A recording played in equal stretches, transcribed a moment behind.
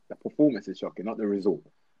The performance is shocking, not the result.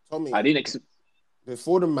 Tommy, I didn't.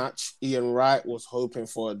 before the match, Ian Wright was hoping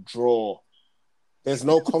for a draw. There's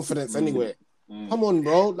no confidence anywhere. Come on,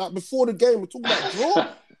 bro. Like before the game, we're talking about draw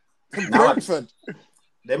from Brentford.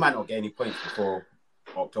 They might not get any points before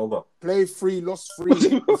October. Play 3, lost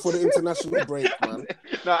 3 before the international break, man.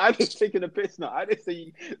 No, I just taking a piss now. I didn't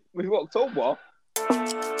say with October.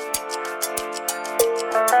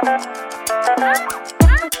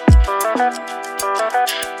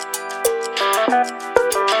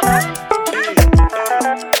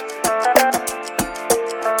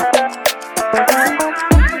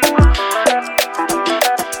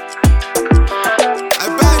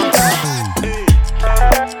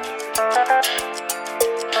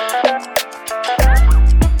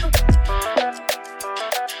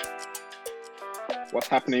 What's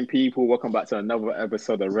happening, people? Welcome back to another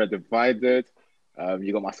episode of Red Divided.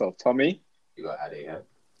 You got myself, Tommy. You got Ade here.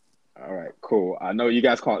 All right, cool. I know you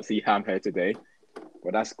guys can't see Ham here today,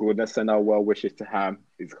 but that's good. Let's send our well wishes to Ham.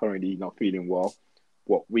 He's currently not feeling well.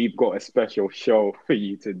 But we've got a special show for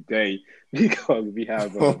you today because we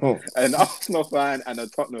have an Arsenal fan and a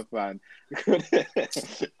Tottenham fan.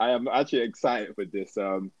 I am actually excited for this.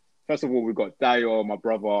 First of all, we've got Dio, my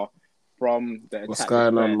brother, from the What's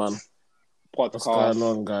going on, man? Podcast. What's going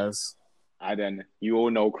on, guys? And then you all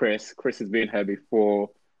know Chris. Chris has been here before.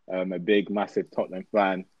 A big, massive Tottenham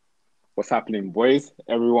fan. What's happening, boys?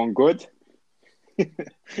 Everyone good?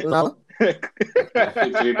 No. Good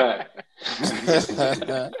to be back.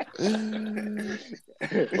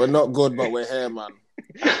 We're not good, but we're here, man.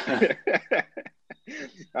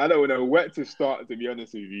 I don't know where to start, to be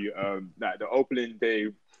honest with you. Like the opening day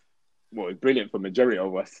was brilliant for majority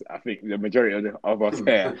of us. I think the majority of us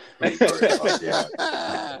here.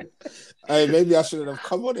 Hey, maybe I shouldn't have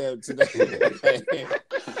come on here today.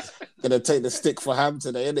 Gonna take the stick for Ham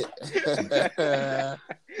today, innit?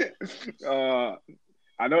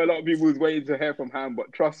 I know a lot of people was waiting to hear from Ham,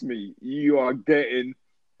 but trust me, you are getting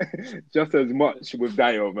just as much with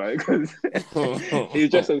Dio, man, because he's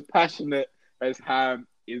just as passionate as Ham.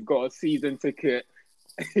 He's got a season ticket.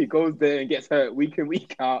 He goes there and gets hurt week in,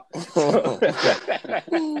 week out. So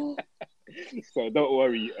don't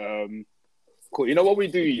worry. Cool. You know what we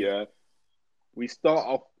do here? We start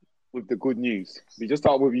off with the good news. We just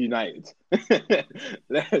start with United.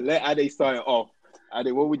 let Ade start it off.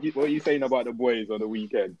 Ade, what are you saying about the boys on the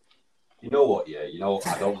weekend? You know what, yeah?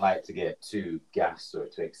 I don't like to get too gassed or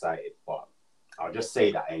too excited, but I'll just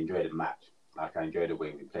say that I enjoyed the match. Like, I enjoyed the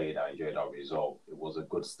way we played. I enjoyed our result. It was a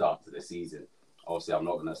good start to the season. Obviously, I'm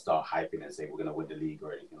not going to start hyping and say we're going to win the league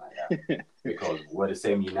or anything like that because we're the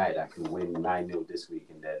same United that can win 9-0 this week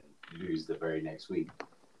and then lose the very next week.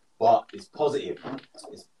 But it's positive.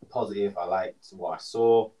 It's positive. I liked what I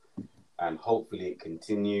saw and hopefully it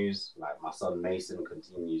continues. Like my son Mason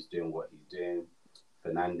continues doing what he's doing.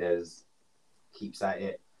 Fernandez keeps at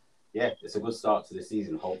it. Yeah, it's a good start to the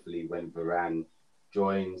season. Hopefully when Varane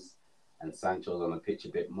joins and Sancho's on the pitch a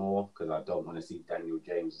bit more because I don't want to see Daniel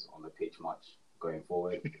James on the pitch much going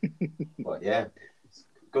forward. But yeah,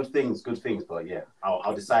 good things. But yeah,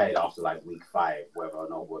 I'll decide after like week 5 whether or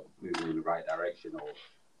not we're moving in the right direction or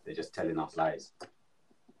they're just telling us lies.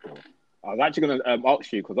 I was actually going to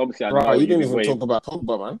ask you because obviously I know you didn't even talk about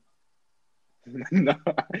Pogba, man. No,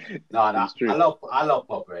 I love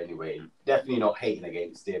Pogba anyway. Definitely not hating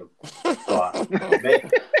against him. But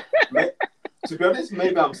to be honest,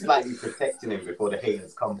 maybe I'm slightly protecting him before the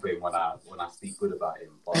haters come for him when I speak good about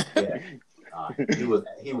him. But yeah,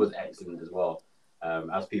 he was excellent as well.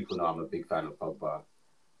 As people know, I'm a big fan of Pogba.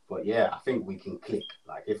 But yeah, I think we can click.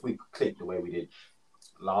 Like if we click the way we did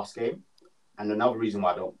last game, and another reason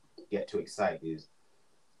why I don't get too excited is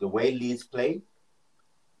the way Leeds play.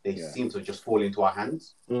 They seem to just fall into our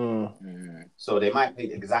hands. So they might play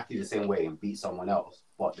exactly the same way and beat someone else,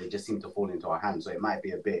 but they just seem to fall into our hands. So it might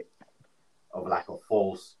be a bit of like a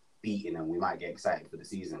false beating and we might get excited for the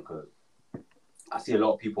season because I see a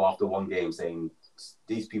lot of people after one game saying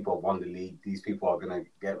these people have won the league, these people are going to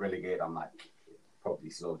get relegated. I'm like, probably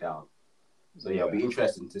slow down. So yeah, it'll be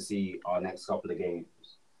interesting to see our next couple of games.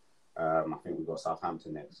 I think we've got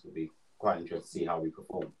Southampton next. It'll be quite interesting to see how we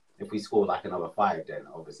perform. If we score like another 5, then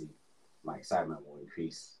obviously my excitement will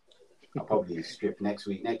increase. I'll probably strip next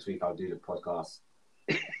week. Next week I'll do the podcast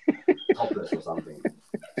topless or something.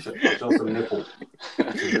 Show some nipple.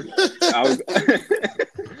 I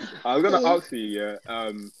was gonna ask you,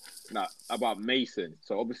 about Mason.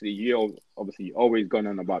 So obviously you always gone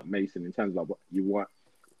on about Mason in terms of what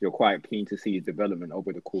you're quite keen to see his development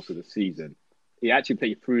over the course of the season. He actually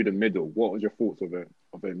played through the middle. What was your thoughts of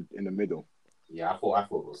him in the middle? Yeah, I thought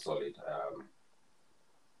it was solid.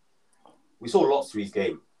 We saw lots of his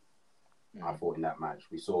game. I thought in that match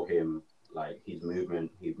we saw him like his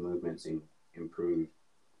movements improve,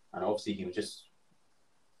 and obviously he would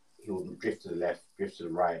drift to the left, drift to the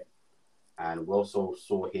right, and we also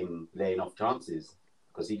saw him laying off chances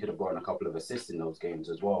because he could have gotten a couple of assists in those games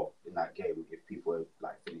as well in that game if people had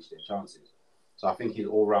like finished their chances. So I think his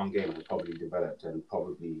all-round game has probably developed, and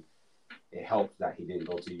probably it helped that he didn't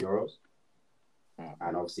go to Euros.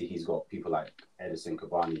 And obviously he's got people like Edison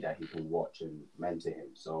Cavani that he can watch and mentor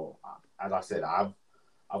him. So as I said, I've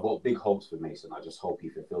got big hopes for Mason. I just hope he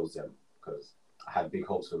fulfills them, because I had big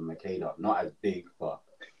hopes for Makeda. Not as big, but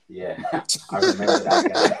yeah, I remember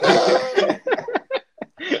that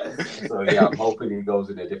guy. So yeah, I'm hoping he goes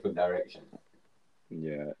in a different direction.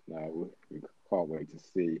 Yeah, no, we can't wait to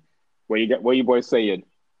see. What you boys saying?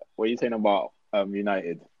 What are you saying about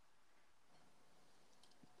United?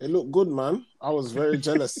 It looked good, man. I was very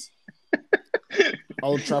jealous.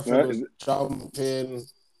 Old Trafford was jumping.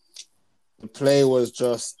 The play was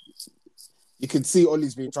just... You could see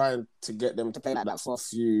Ollie's been trying to get them to play like that for a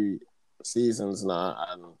few seasons now,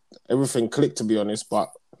 and everything clicked, to be honest,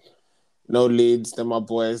 but no Leeds. They're my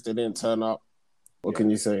boys. They didn't turn up. What can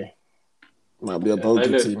you say? Might be a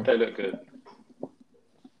bogey team. They look good.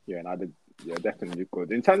 Yeah, and I did. Yeah, definitely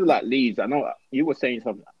good. In terms of like Leeds, I know you were saying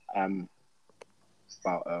something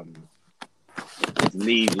about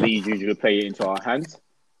Leeds usually play it into our hands,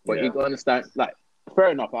 but you gotta understand, like, fair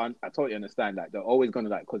enough. I totally understand that they're always gonna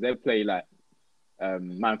because they play like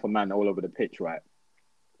man for man all over the pitch, right?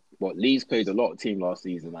 But Leeds played a lot of team last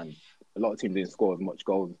season, and a lot of teams didn't score as much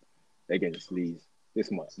goals against Leeds. This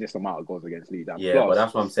amount of goals against Leeds. Yeah, plus, but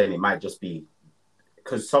that's what I'm saying. It might just be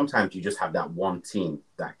because sometimes you just have that one team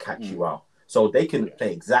that catch you out. So they can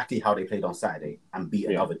play exactly how they played on Saturday and beat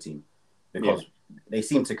another team, because they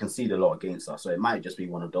seem to concede a lot against us. So it might just be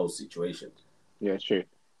one of those situations. Yeah, it's true.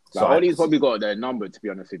 So Ollie's probably got their number, to be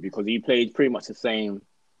honest with you, because he played pretty much the same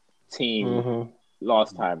team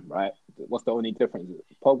last time, right? What's the only difference?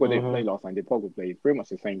 Pogba didn't play last time. Did Pogba play pretty much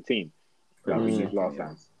the same team that we did last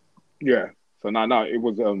time? Yeah. So no, it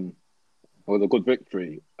was a good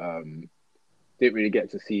victory. Didn't really get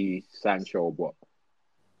to see Sancho, but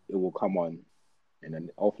it will come on, and then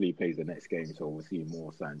hopefully he plays the next game, so we'll see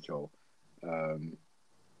more Sancho. And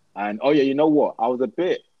you know what? I was a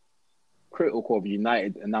bit critical of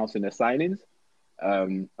United announcing their signings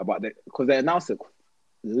about because they announced it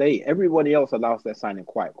late. Everybody else announced their signing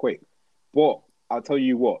quite quick, but I'll tell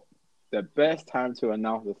you what, the best time to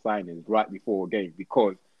announce the signing is right before a game,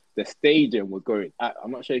 because the stadium was going.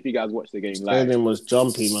 I'm not sure if you guys watched the game live. Stadium was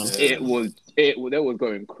jumpy, man. It was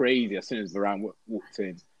going crazy as soon as Varane walked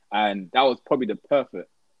in, and that was probably the perfect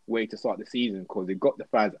way to start the season, because it got the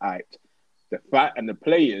fans hyped. The fact and the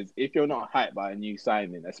players, if you're not hyped by a new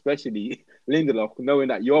signing, especially Lindelof, knowing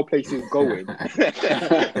that your place is going,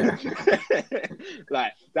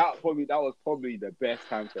 like that was probably the best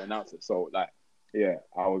time to announce it. So like, yeah,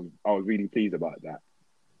 I was really pleased about that.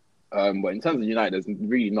 But in terms of United, there's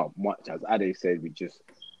really not much. As Ade said, we just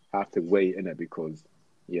have to wait in it, because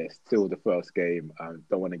still the first game.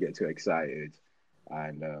 Don't want to get too excited,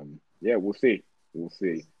 and we'll see.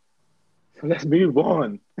 So let's move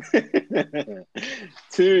on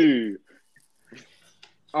to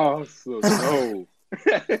Arsenal.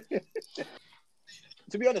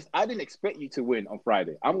 To be honest, I didn't expect you to win on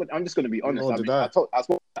Friday. I'm just going to be honest. I spoke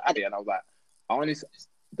to Adi and I was like,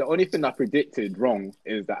 the only thing I predicted wrong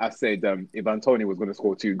is that I said Ivan Toney was going to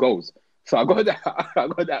score 2 goals. So I got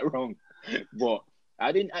that wrong. But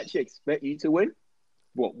I didn't actually expect you to win.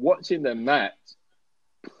 But watching the match,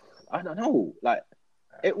 I don't know. Like,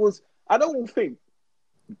 it was... I don't think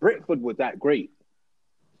Brentford were that great.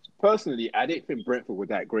 Personally, I didn't think Brentford were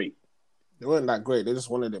that great. They weren't that great. They just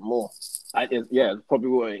wanted it more. It's probably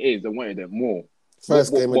what it is. They wanted it more.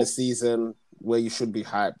 First game of the season where you should be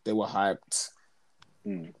hyped. They were hyped.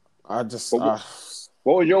 What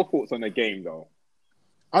were your thoughts on the game, though?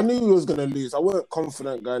 I knew we was going to lose. I weren't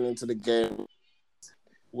confident going into the game.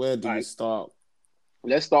 Where do you start?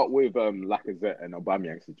 Let's start with Lacazette and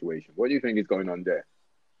Aubameyang situation. What do you think is going on there?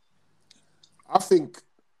 I think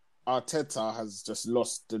Arteta has just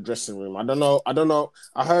lost the dressing room. I don't know.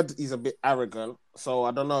 I heard he's a bit arrogant, so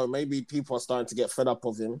I don't know. Maybe people are starting to get fed up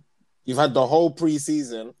of him. You've had the whole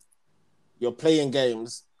pre-season. You're playing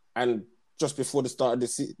games, and just before the start of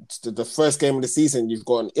the first game of the season, you've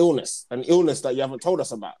got an illness that you haven't told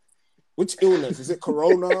us about. Which illness? Is it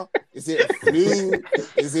corona? Is it a flu?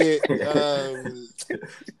 Is it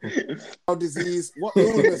disease? What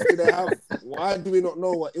illness do they have? Why do we not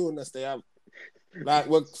know what illness they have? Like,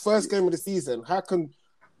 first game of the season, how can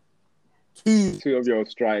two of your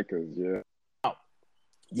strikers,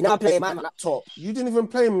 You never play him at that top. You didn't even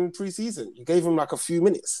play him in pre-season. You gave him like a few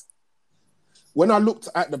minutes. When I looked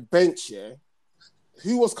at the bench,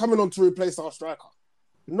 who was coming on to replace our striker?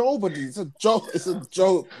 Nobody. It's a joke. It's a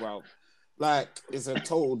joke, bro. Like, it's a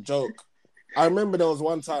total joke. I remember there was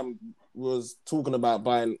one time we was talking about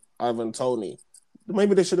buying Ivan Toney.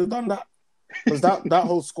 Maybe they should have done that. Because that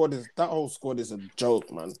whole squad is a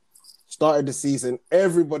joke, man. Started the season,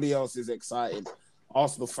 everybody else is excited.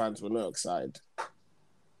 Arsenal fans were not excited.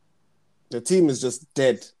 The team is just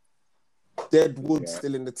dead. Dead wood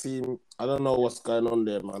still in the team. I don't know what's going on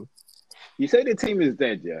there, man. You say the team is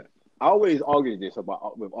dead, yeah? I always argue this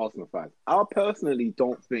with Arsenal fans. I personally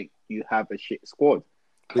don't think you have a shit squad.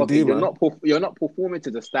 You're not performing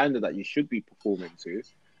to the standard that you should be performing to.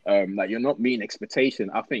 Like you're not meeting expectation.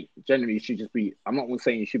 I think generally you should just be. I'm not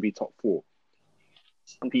saying you should be top 4.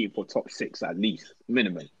 Competing for top 6 at least,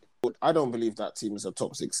 minimum. I don't believe that team is a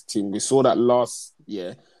top 6 team. We saw that last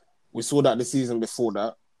year. We saw that the season before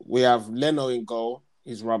that. We have Leno in goal.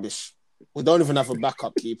 He's rubbish. We don't even have a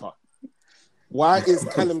backup keeper. Why is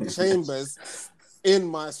Callum Chambers in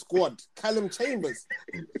my squad? Callum Chambers.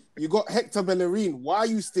 You got Hector Bellerin. Why are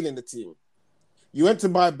you still in the team? You went to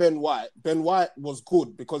buy Ben White. Ben White was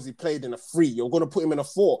good because he played in a 3. You're going to put him in a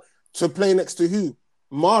 4 to play next to who?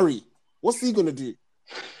 Mari. What's he going to do?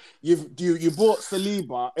 You bought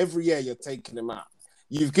Saliba. Every year you're taking him out.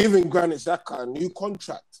 You've given Granit Xhaka a new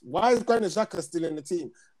contract. Why is Granit Xhaka still in the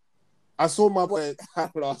team? I saw my boy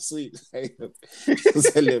last week saying,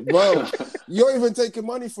 bro, you're even taking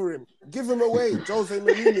money for him. Give him away. Jose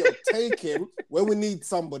Mourinho, take him. When we need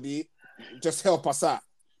somebody, just help us out.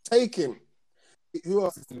 Take him. Who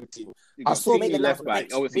else is in the team? I saw the left back.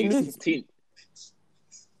 Oh, it's his team.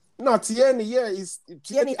 No, Tierney,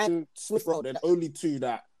 Tierney and Smith Rowe, they're the only 2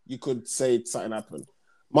 that you could say something happened.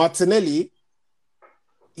 Martinelli,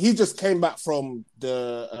 he just came back from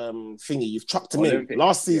the thingy. You've chucked him in.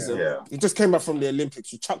 Last season, he just came back from the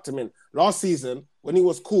Olympics. You chucked him in. Last season, when he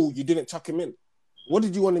was cool, you didn't chuck him in. What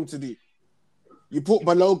did you want him to do? You put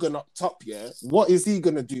Balogun up top, What is he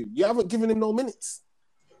going to do? You haven't given him no minutes.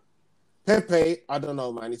 Pepe, I don't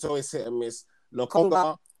know, man. He's always hit and miss.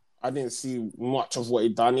 Lokonga, I didn't see much of what he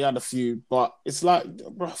done. He had a few, but it's like,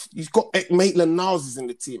 bro, you've got Maitland-Niles in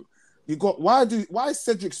the team. You got why is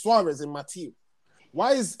Cedric Suarez in my team?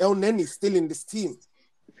 Why is El Neni still in this team?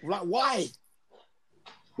 Like, why?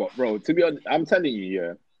 But bro, to be honest, I'm telling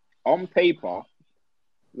you, on paper,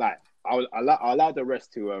 like I'll allow the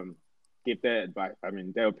rest to give their advice. I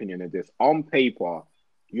mean, their opinion of this. On paper,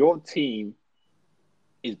 your team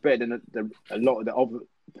is better than a lot of the other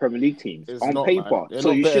Premier League teams. It's on not, paper,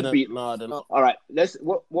 so you should be. No, they're not. All right, let's.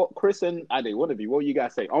 What Chris and Ade, what you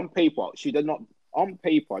guys say? On paper, should they not? On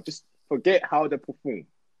paper, just forget how they perform.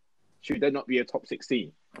 Should they not be a top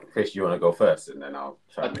 16? Chris, you want to go first, and then I'll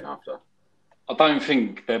chime in after. I don't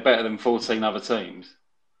think they're better than 14 other teams.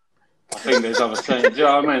 I think there's other teams. Do you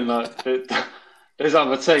know what I mean? Like, there's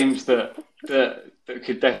other teams that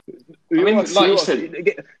could definitely. I mean, like you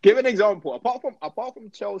said, give an example. Apart from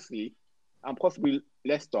Chelsea and possibly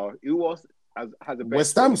Leicester, who else has a better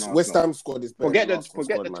West Ham squad is better.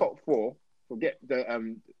 Forget the top 4. Forget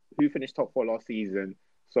the who finished top 4 last season.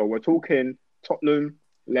 So we're talking Tottenham,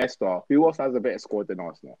 Leicester. Who else has a better squad than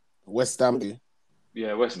Arsenal? West Ham.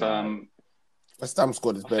 Yeah, West Ham. West Ham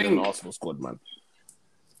squad is better than Arsenal squad, man.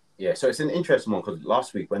 Yeah, so it's an interesting one because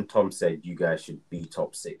last week when Tom said you guys should be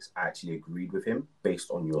top 6, I actually agreed with him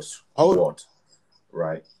based on your squad,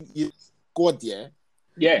 right? Your squad, yeah,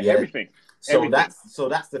 everything. So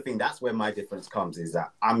that's the thing. That's where my difference comes. Is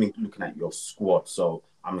that I'm looking at your squad. So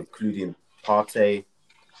I'm including Partey,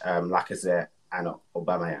 Lacazette, and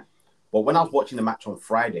Aubameyang. But when I was watching the match on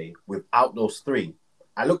Friday, without those 3,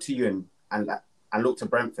 I looked to you and looked to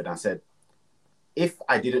Brentford and said, if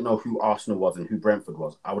I didn't know who Arsenal was and who Brentford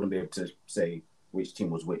was, I wouldn't be able to say which team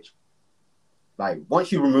was which. Like,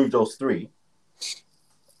 once you remove those 3,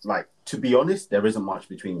 like, to be honest, there isn't much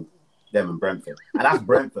between them and Brentford. And that's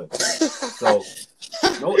Brentford. So,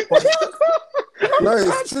 no,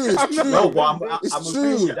 it's true. No, but I'm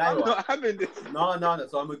agreeing with Dio. I'm not having this. No.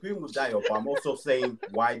 So I'm agreeing with Dio, but I'm also saying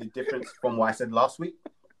why the difference from what I said last week.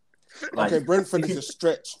 Like, okay, Brentford is a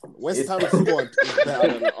stretch. West Ham squad is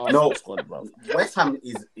better than Arsenal squad, bro. West Ham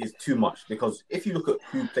is too much because if you look at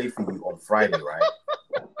who played for you on Friday, right?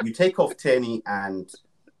 You take off Tierney and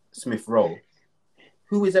Smith Rowe.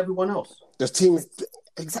 Who is everyone else? The team is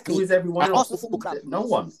exactly. Who is everyone else? Arsenal Football Club. No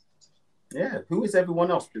one. Yeah, who is everyone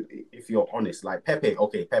else? If you're honest, like Pepe,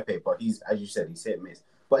 but he's, as you said, he's hit and miss.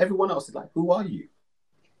 But everyone else is like, who are you?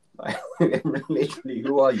 Like, literally,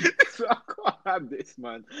 who are you? have this,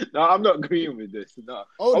 man. No, I'm not agreeing with this. No.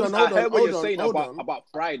 Hold on, I hold heard on, what hold you're on, saying hold on. about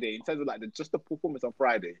Friday in terms of like just the performance on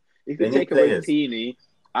Friday. If They you need take away players. Teeny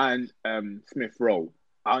and Smith Rowe,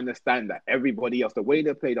 I understand that everybody else, the way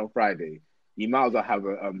they played on Friday, you might as well have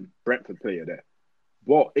a Brentford player there.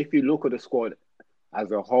 But if you look at the squad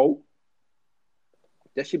as a whole,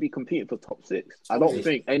 they should be competing for top 6. I don't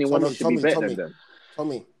think anyone else should be better than them.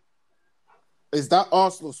 Tommy, is that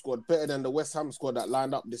Arsenal squad better than the West Ham squad that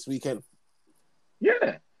lined up this weekend?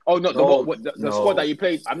 Yeah. Oh, no, the squad that you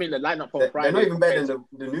played. I mean, the lineup on Friday. They're not even better than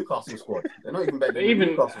the Newcastle squad. They're not even better than the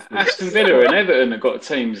Newcastle squad. Aston Villa and Everton have got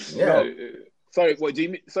teams. Yeah. Sorry, what do you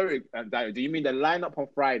mean? Sorry, Dario, do you mean the lineup on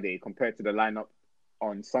Friday compared to the lineup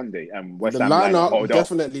on Sunday? And West The Ham lineup,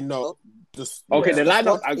 definitely no. The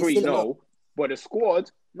lineup, I agree, no. But the squad,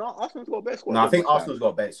 no, Arsenal's got a better squad. No, I think Arsenal's got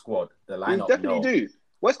a better squad. The lineup, we definitely do.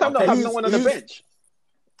 West Ham don't have no one on the bench.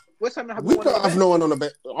 West Ham have we don't have no one on the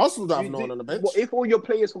bench. Arsenal don't have no one on the bench. Well, if all your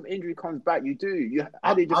players from injury comes back, you do.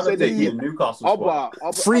 Adi just said it. Newcastle squad.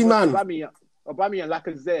 Three man. Aubameyang and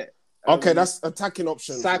Lacazette. Okay, that's attacking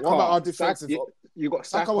options. Saka, what about our defensive? You got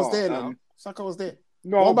Saka. Saka was there now. Saka was there.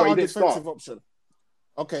 No, what about our defensive option?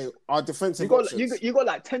 Okay, our defensive options. You got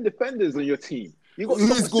like 10 defenders on your team. You got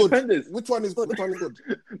Who's good? Defenders. Which one is good?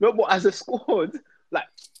 No, but as a squad, like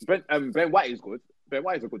Ben White is good. Ben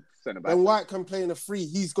White is a good centre back. Ben White can play in a free.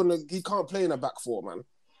 He can't play in a back four, man.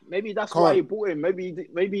 Maybe that's why he bought him. Maybe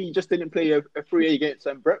he just didn't play a free against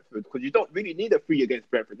Brentford, because you don't really need a free against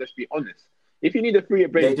Brentford. Let's be honest. If you need a free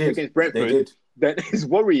against Brentford, then it's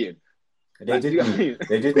worrying. They did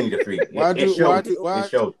need a free.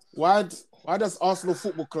 Why does Arsenal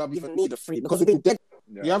Football Club even need a free? Because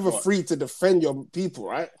you have a free to defend your people,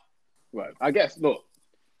 right? Right. I guess. Look,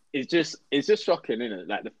 it's just shocking, isn't it?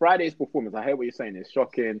 Like the Friday's performance. I hear what you're saying. It's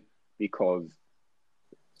shocking because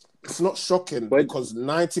it's not shocking because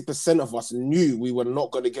 90% of us knew we were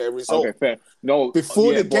not going to get a result. Okay, fair. No,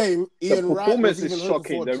 before the game, Ian Wright performance is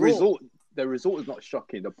shocking. The result is not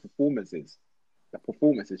shocking. The performance is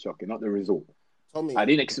shocking, not the result. Tommy, I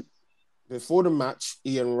didn't. Before the match,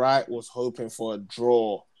 Ian Wright was hoping for a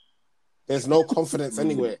draw. There's no confidence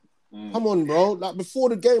anywhere. Come on, bro. Like before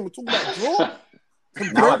the game, we're talking about draw.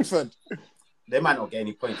 Brentford. They might not get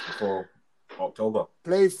any points before October.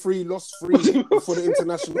 Play free, lost free before the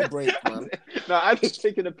international break, man. No, I'm just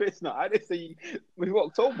taking a piss now. I didn't say with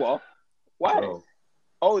October. Why?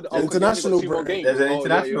 The international break. There's an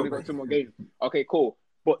international break. 2 more games. Okay, cool.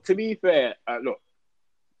 But to be fair, look,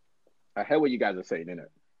 I hear what you guys are saying, innit?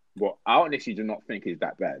 But I honestly do not think it's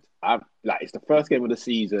that bad. It's the first game of the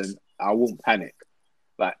season. I won't panic.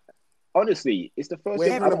 Like, honestly, it's the first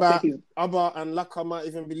game. We're about Abba and Laka might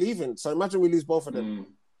even be leaving. So imagine we lose both of them.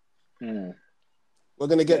 We're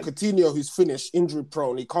going to get Coutinho, who's finished, injury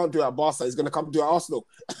prone. He can't do it at Barca. He's going to come do it at Arsenal.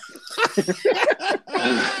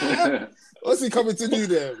 What's he coming to do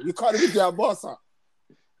there? You can't even do it at Barca.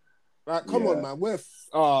 Like, come on, man.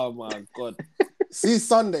 Oh, my God. See,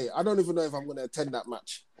 Sunday, I don't even know if I'm going to attend that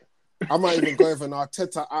match. I might even go with an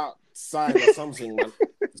Arteta outside or something, man.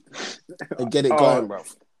 And get it going, bro.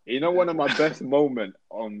 You know, one of my best moments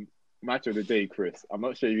on Match of the Day, Chris. I'm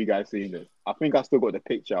not sure if you guys seen this. I think I still got the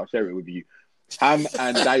picture. I'll share it with you. Ham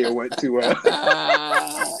and Daya went to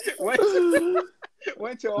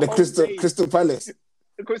the Crystal Palace.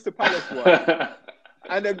 The Crystal Palace one.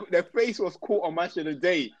 And their face was caught on Match of the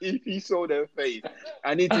Day. If you saw their face,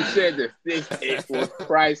 I need to share this. It was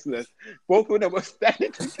priceless. Both of them were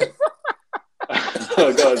standing together.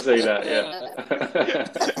 I gotta say that,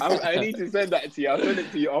 yeah. I need to send that to you. I'll send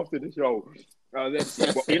it to you after the show.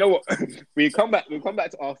 But you know what? We'll come back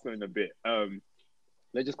to Arsenal in a bit.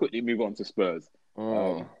 Let's just quickly move on to Spurs.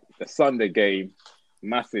 The Sunday game,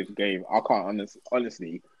 massive game. I can't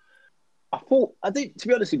honestly. I think to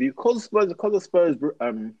be honest with you, because of Spurs'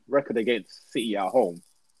 record against City at home,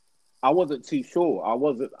 I wasn't too sure.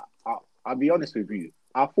 I'll be honest with you.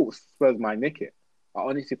 I thought Spurs might nick it. I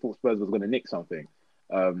honestly thought Spurs was going to nick something.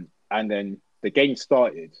 And then the game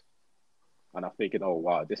started, and I'm thinking, oh,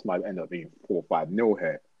 wow, this might end up being 4-5-0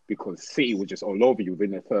 here, because City was just all over you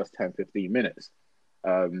within the first 10, 15 minutes.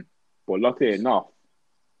 But luckily enough,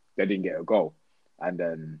 they didn't get a goal. And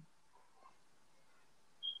then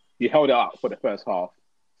you held it up for the first half.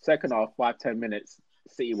 Second half, 5-10 minutes,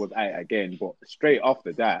 City was at it again. But straight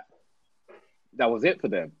after that, that was it for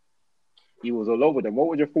them. He was all over them. What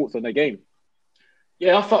were your thoughts on the game?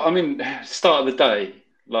 Yeah, start of the day,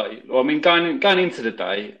 going into the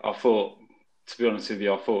day, I thought, to be honest with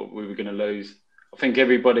you, I thought we were going to lose. I think there'd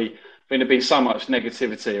been so much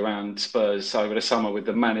negativity around Spurs over the summer with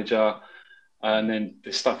the manager, and then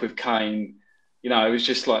the stuff with Kane. You know, it was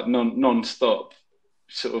just like non-stop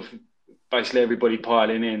sort of basically everybody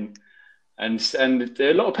piling in. And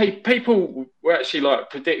a lot of people were actually like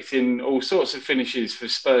predicting all sorts of finishes for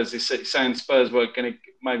Spurs this season, saying Spurs were going to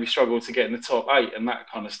maybe struggle to get in the top 8 and that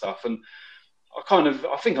kind of stuff. And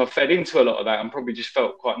I think I fed into a lot of that and probably just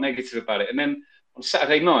felt quite negative about it. And then on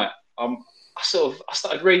Saturday night, I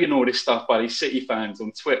started reading all this stuff by these City fans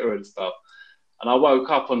on Twitter and stuff. And I woke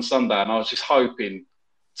up on Sunday and I was just hoping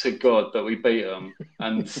to God that we beat them.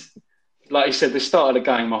 And like you said, the start of the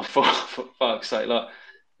game, I thought, for fuck's sake, like,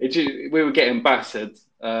 we were getting battered.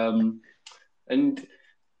 And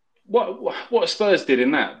what Spurs did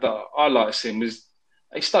in that I liked seeing was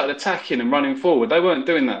they started attacking and running forward. They weren't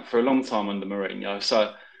doing that for a long time under Mourinho.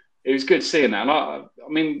 So it was good seeing that. And I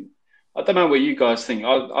mean, I don't know what you guys think.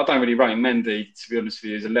 I don't really rate Mendy, to be honest with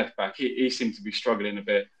you, as a left back. He seemed to be struggling a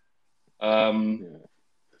bit.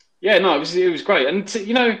 It was great. And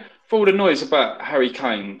for all the noise about Harry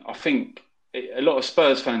Kane, I think a lot of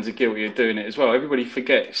Spurs fans are guilty of doing it as well. Everybody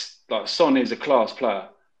forgets, like, Son is a class player.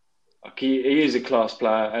 Like, he is a class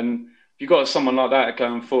player. And if you've got someone like that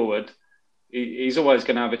going forward, he's always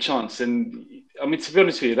going to have a chance. And, I mean, to be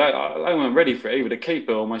honest with you, they weren't ready for it either. The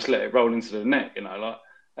keeper almost let it roll into the net, like,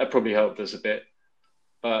 that probably helped us a bit.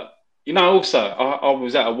 But, also, I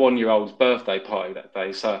was at a 1-year-old's birthday party that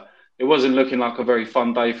day, so it wasn't looking like a very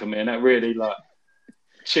fun day for me. And that really, like,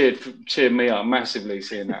 cheered me up massively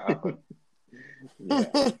seeing that happen.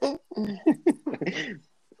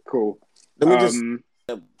 Cool. Let me just.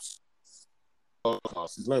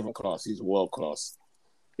 Class. He's not even class. He's world class.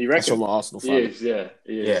 You reckon? That's from an Arsenal fan. He is, yeah.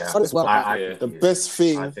 The best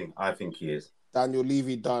thing I think he is. Daniel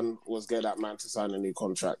Levy done was get that man to sign a new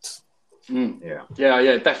contract. Yeah,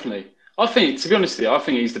 definitely. I think, to be honest with you, I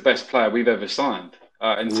think he's the best player we've ever signed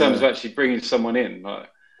in terms of actually bringing someone in. Like,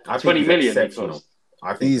 20 million he cost.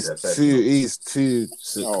 I think he's too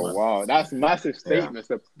sick, man. Wow, that's massive statements.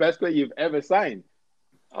 The best player you've ever signed.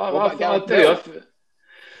 I do.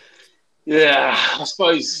 I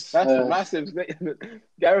suppose that's a massive statement.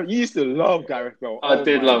 Gareth, you used to love Gareth Bale. I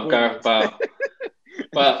did love Gareth Bale,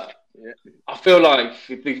 but I feel like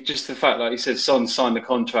just the fact, like you said, Son signed the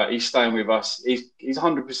contract. He's staying with us. He's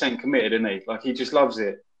 100% committed, isn't he? Like, he just loves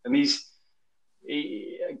it, and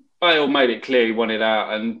Bale made it clear he wanted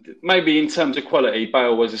out, and maybe in terms of quality,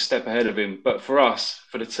 Bale was a step ahead of him. But for us,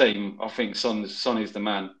 for the team, I think Son is the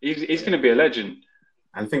man. He's going to be a legend.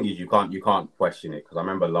 And the thing is, you can't question it, because I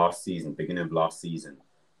remember beginning of last season,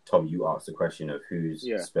 Tom, you asked the question of who's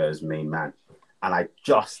Spurs' main man, and I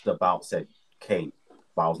just about said Kane,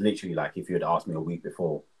 but I was literally like, if you had asked me a week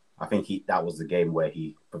before, I think that was the game where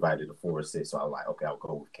he provided a 4 assists, so I was like, okay, I'll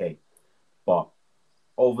go with Kane. But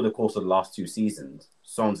over the course of the last 2 seasons,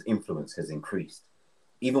 Son's influence has increased,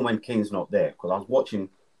 even when Kane's not there. Because I was watching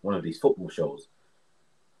one of these football shows,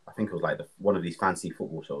 I think it was like one of these fancy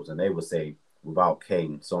football shows, and they were saying, without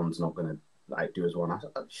Kane, Son's not going to do as well. And I was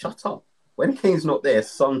like, shut up. When Kane's not there,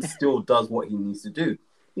 Son still does what he needs to do.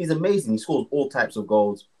 He's amazing. He scores all types of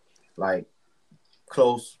goals, like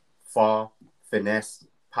close, far, finesse,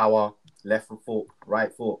 power, left foot,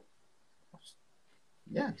 right foot.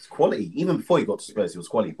 Yeah, it's quality. Even before he got to Spurs, it was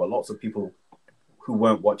quality. But lots of people who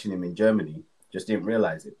weren't watching him in Germany just didn't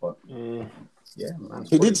realise it. But yeah, man,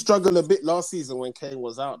 he did struggle a bit last season when Kane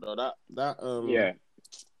was out, though.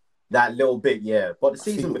 That little bit, yeah. But the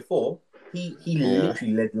season before, he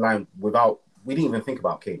literally led the line without. We didn't even think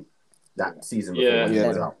about Kane that season before when he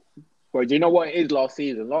was out. Well, do you know what it is last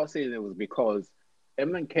season? Last season it was because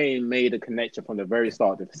him and Kane made a connection from the very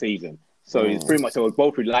start of the season. So it's pretty much they were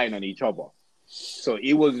both relying on each other. So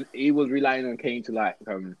he was relying on Kane to like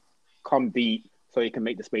come deep so he can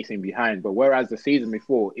make the space in behind. But whereas the season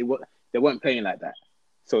before, they weren't playing like that.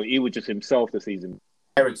 So he was just himself the season.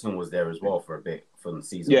 Eriksen was there as well for a bit from the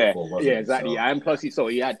season before, wasn't he? Exactly. So... And plus,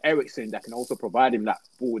 he had Eriksen that can also provide him that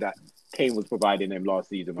ball that Kane was providing him last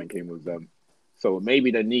season when Kane was So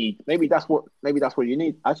maybe that's what you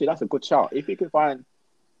need. Actually, that's a good shout. If you can find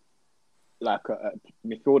like a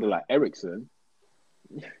midfielder like Eriksen,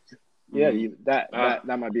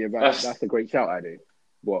 that might be that's a great shout, I do.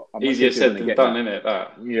 But I'm easier said than done, isn't it?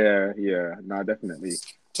 That. Yeah. No, definitely.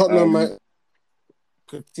 Tottenham, mate.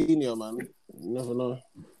 Coutinho, man. You never know.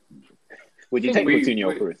 Would you take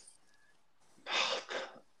Coutinho for us?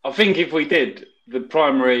 I think if we did, the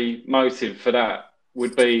primary motive for that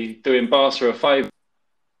would be doing Barca a favour.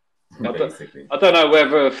 I don't know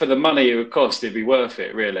whether for the money it would cost, it'd be worth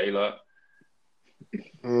it, really. Like,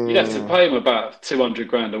 you'd have to pay him about 200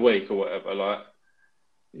 grand a week or whatever. Like,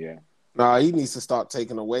 yeah. Nah, he needs to start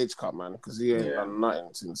taking a wage cut, man, because he ain't done nothing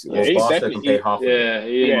since. He's definitely pay half of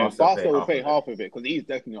it. Barca will pay half of it because he's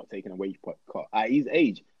definitely not taking a wage cut at his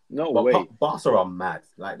age. No But way. Barca are mad.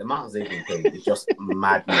 Like the amounts they've been paying is just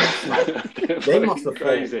madness. Like they must have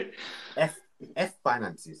crazy. F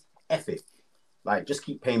finances. F it. Like just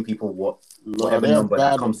keep paying people No, whatever they have number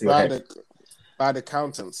that comes to your head. bad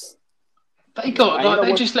accountants. They got like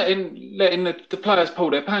they're just letting the players pull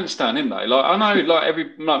their pants down, isn't they? Like I know, like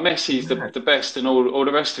Messi's the best and all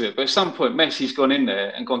the rest of it, but at some point Messi's gone in there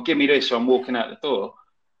and gone, give me this, or I'm walking out the door,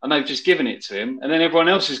 and they've just given it to him, and then everyone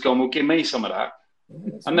else has gone, well, give me some of that,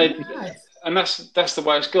 and that's the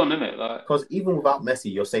way it's gone, isn't it? Like because even without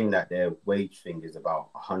Messi, you're saying that their wage thing is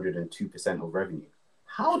about 102% of revenue.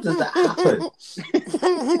 How does that happen?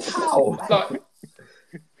 How? Like,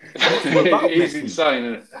 it's insane,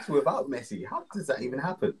 isn't it? That's without Messi. How does that even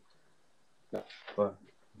happen? But,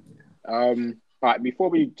 All right, before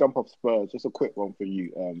we jump off Spurs, just a quick one for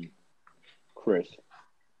you, Chris.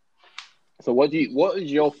 So what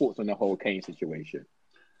is your thoughts on the whole Kane situation?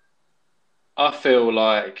 I feel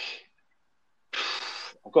like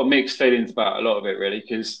I've got mixed feelings about a lot of it, really,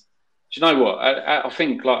 because do you know what? I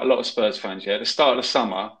think like a lot of Spurs fans, at the start of the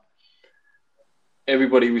summer,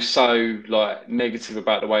 everybody was so like negative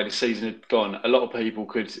about the way the season had gone. A lot of people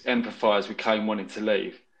could empathise with Kane wanting to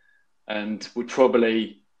leave, and would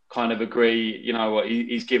probably kind of agree. You know what?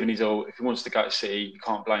 He's given his all. If he wants to go to City, you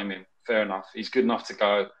can't blame him. Fair enough. He's good enough to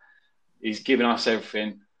go. He's given us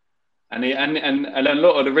everything, and a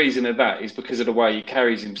lot of the reason of that is because of the way he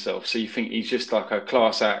carries himself. So you think he's just like a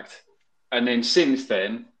class act, and then since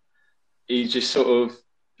then, he's just sort of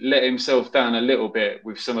let himself down a little bit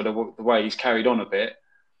with some of the way he's carried on a bit,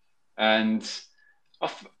 and I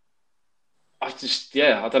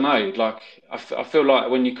don't know. Like I feel like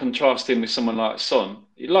when you contrast him with someone like Son,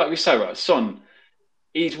 like we say, right, Son,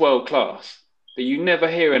 he's world class, but you never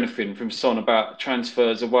hear anything from Son about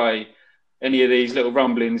transfers away, any of these little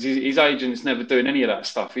rumblings. His agent's never doing any of that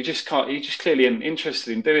stuff. He just can't. He's just clearly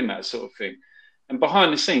interested in doing that sort of thing, and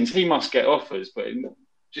behind the scenes, he must get offers, but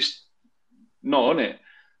just not on it.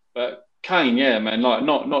 But Kane, yeah, man, like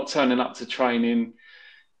not turning up to training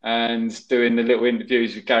and doing the little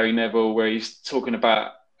interviews with Gary Neville where he's talking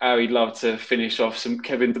about how he'd love to finish off some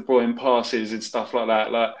Kevin De Bruyne passes and stuff like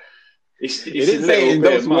that. Like it's a little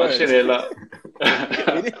bit much, isn't it? Like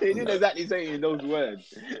he didn't exactly say it in those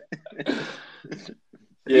words.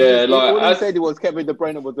 Yeah, all he said was Kevin De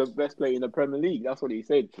Bruyne was the best player in the Premier League. That's what he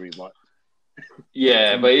said, pretty much.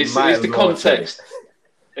 Yeah, but it's the context.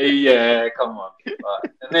 Yeah, come on.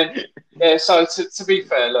 Right. And then, yeah. So to be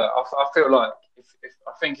fair, look, I feel like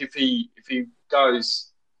if he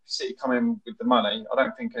goes, City come in with the money, I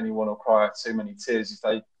don't think anyone will cry too many tears if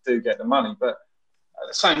they do get the money. But at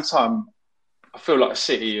the same time, I feel like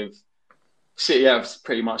City have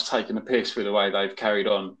pretty much taken the piss with the way they've carried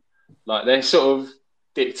on. Like they're sort of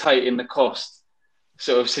dictating the cost,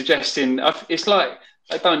 sort of suggesting it's like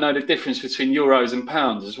they don't know the difference between euros and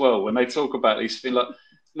pounds as well. When they talk about these things, like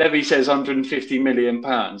Levy says 150 million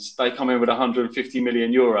pounds, they come in with 150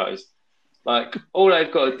 million euros. Like all they've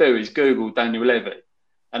got to do is Google Daniel Levy,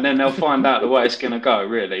 and then they'll find out the way it's going to go.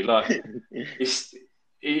 Really, like it's.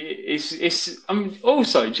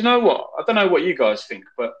 Also, do you know what? I don't know what you guys think,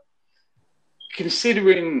 but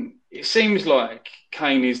considering it seems like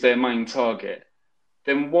Kane is their main target,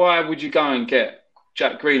 then why would you go and get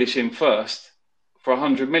Jack Grealish in first for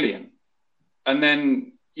 100 million? And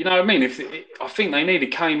then, you know what I mean? I think they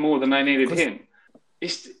needed Kane more than they needed him.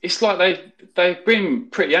 It's like they've been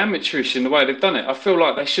pretty amateurish in the way they've done it. I feel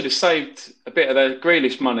like they should have saved a bit of their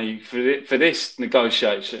Grealish money for this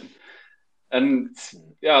negotiation. And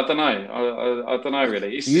yeah, I don't know. I don't know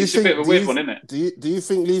really. It's a bit of a weird one, isn't it? Do you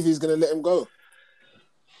think Levy's going to let him go?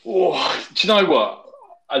 Oh, do you know what?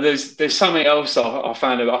 There's something else I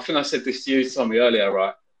found out. I think I said this to you, Tommy, earlier,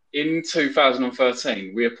 right? In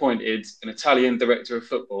 2013, we appointed an Italian director of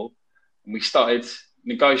football, and we started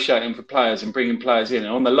negotiating for players and bringing players in.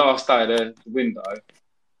 And on the last day of the window,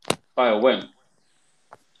 Bale went.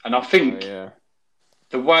 And I think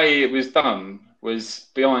the way it was done was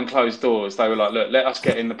behind closed doors. They were like, look, let us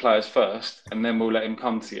get in the players first, and then we'll let him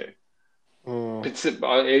come to you.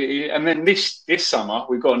 And then this summer,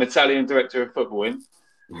 we've got an Italian director of football in.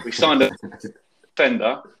 We signed a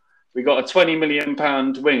defender. We got a £20 million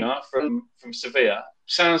winger from Sevilla.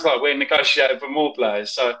 Sounds like we're negotiating for more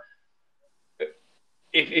players. So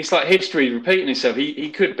it's like history repeating itself. He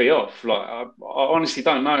could be off. Like I honestly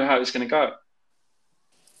don't know how it's going to go.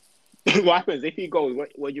 What happens if he goes?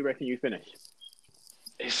 What do you reckon you finish?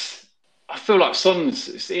 I feel like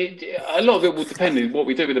a lot of it will depend on what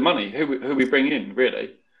we do with the money, who we bring in,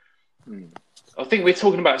 really. I think we're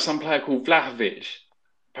talking about some player called Vlahovic.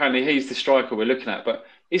 Apparently, he's the striker we're looking at. But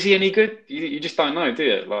is he any good? You just don't know, do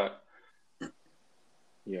you? Like,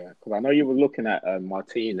 Yeah, because I know you were looking at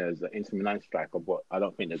Martinez, the Inter Milan striker, but I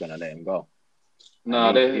don't think they're going to let him go.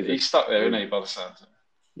 No, he's stuck there, isn't he, by the sounds of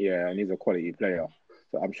it? Yeah, and he's a quality player.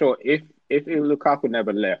 So I'm sure if Lukaku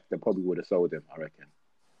never left, they probably would have sold him, I reckon.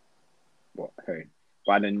 But hey,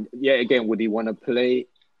 but then again, would he want to play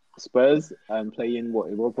Spurs and play in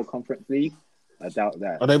Europa Conference League? I doubt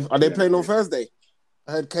that. Are they playing on Thursday?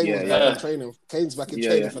 I heard Kane was back in training. Kane's back in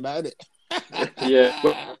training for that, isn't it?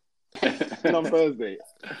 Yeah. On Thursday.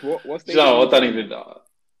 What's the? No, I don't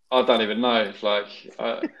even know. Like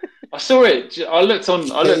I saw it. I looked on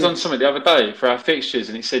something the other day for our fixtures,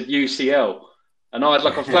 and it said UCL, and I had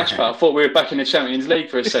like a flashback. I thought we were back in the Champions League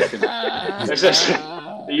for a second. It's just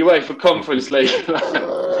the UEFA Conference League.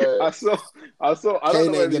 I saw. I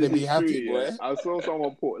don't know if gonna be happy, boy. I saw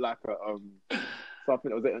someone put like a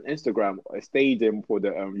something. Was it on Instagram? A stadium for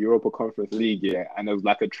the Europa Conference League, and there was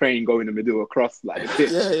like a train going in the middle across like the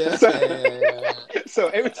pitch. So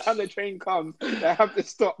every time the train comes, they have to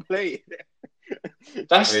stop playing.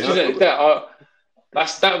 That's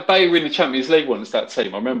that they were in the Champions League once. That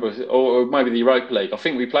team, I remember, or maybe the Europa League. I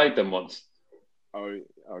think we played them once. Oh,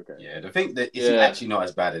 okay. Yeah, the thing that it's actually not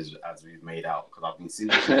as bad as we've made out, because I've been seeing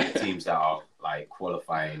the teams that are like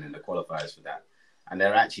qualifying and the qualifiers for that, and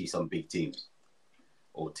there are actually some big teams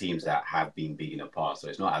or teams that have been big in the past, so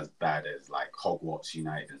it's not as bad as like Hogwarts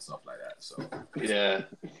United and stuff like that. So yeah,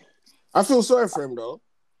 I feel sorry for him though.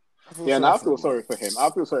 I feel sorry for him. I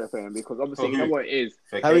feel sorry for him because obviously you know what it is.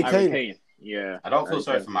 Harry Kane. Yeah, I don't feel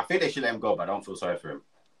sorry for him. I think they should let him go, but I don't feel sorry for him.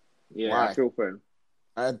 Yeah, Why? I feel for him.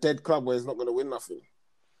 A dead club where he's not going to win nothing.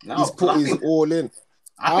 No, he's put his all in.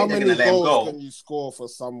 How many goals can you score for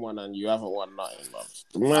someone and you haven't won nothing, man?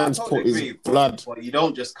 The man's put his blood. But you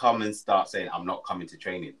don't just come and start saying, I'm not coming to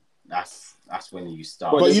training. That's when you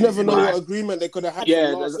start. But you never know what agreement they could have had.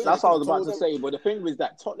 Yeah, that's what I was about to say. But the thing was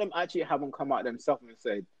that Tottenham actually haven't come out themselves and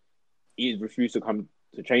said he's refused to come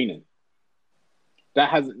to training.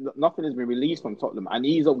 Nothing has been released from Tottenham, and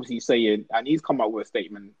he's obviously saying, and he's come out with a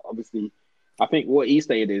statement. Obviously, I think what he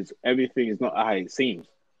stated is everything is not how it seems.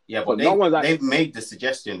 Yeah, but they've made the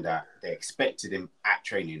suggestion that they expected him at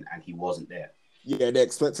training and he wasn't there. Yeah, they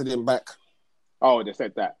expected him back. Oh, they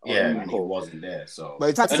said that. Yeah, and he wasn't there. So, but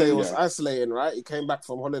he had to say he was isolating, right? He came back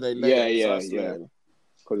from holiday late. Yeah.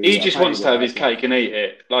 He just wants to have his cake and eat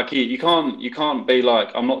it. Like you can't be like,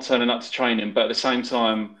 I'm not turning up to training, but at the same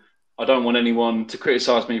time, I don't want anyone to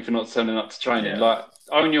criticise me for not turning up to training. Yeah. Like,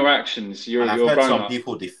 own your actions. I've heard some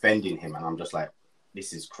people defending him, and I'm just like,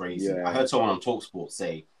 this is crazy. Yeah. I heard someone on TalkSport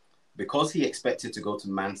say, because he expected to go to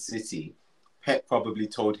Man City, Pep probably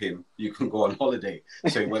told him, you can go on holiday.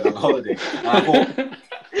 So he went on holiday. And I thought,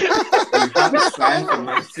 you haven't signed for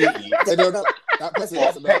Man City. They don't know. That person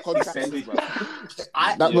doesn't know what contract is, bro.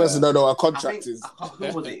 That person don't know what contract is. Who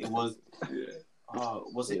was it? It was...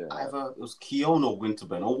 either it was Keown or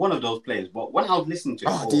Winterburn or one of those players? But when I was listening to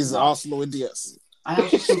it, these Arsenal idiots. And I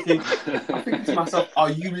was just thinking, to myself,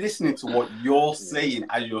 are you listening to what you're saying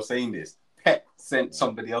as you're saying this? Pep sent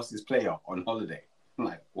somebody else's player on holiday. I'm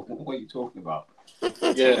like, what are you talking about?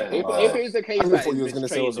 Yeah, if it's the case that you was going to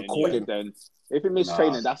say it was a calling, then if it missed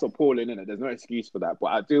training, that's appalling, isn't it? There's no excuse for that. But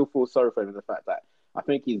I do feel sorry for him in the fact that I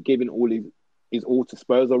think he's giving all his all to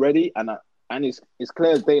Spurs already, and it's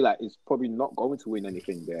clear as daylight. He's probably not going to win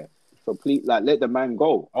anything there. So please, let the man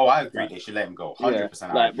go. Oh, I agree. They should let him go.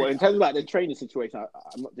 100%. Yeah, but in terms of the training situation,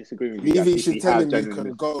 I'm not disagreeing with you. Levy should tell him he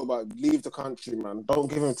can go, but leave the country, man. Don't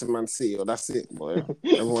give him to Man City, or that's it, boy.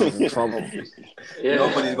 Everyone's in trouble. Yeah.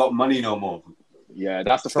 Nobody's got money no more. Yeah,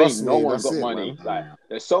 that's the thing. No one's got money. Man.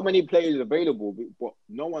 There's so many players available, but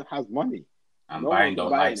no one has money. And Bayern don't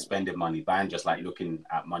like spending money. Bayern just like looking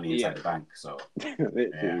at money inside the bank. So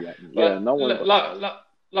no one.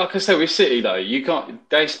 Like I said with City though, you can't.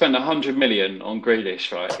 They spend 100 million on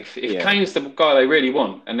Grealish, right? If Kane's the guy they really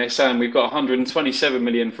want, and they're saying we've got 127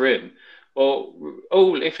 million for him, well,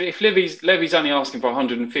 if Levy's only asking for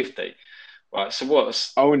 150, right? So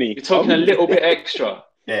what's you're talking a little bit extra.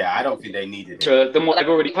 Yeah, I don't think they needed it than what they've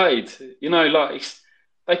already paid. You know, like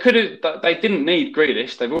they could have. They didn't need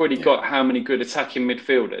Grealish. They've already got how many good attacking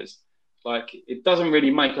midfielders. Like, it doesn't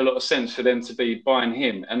really make a lot of sense for them to be buying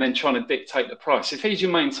him and then trying to dictate the price. If he's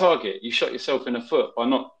your main target, you shot yourself in the foot by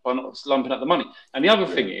not lumping up the money. And the other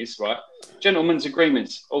thing is, right, gentlemen's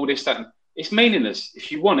agreements, all this, that, it's meaningless.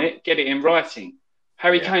 If you want it, get it in writing.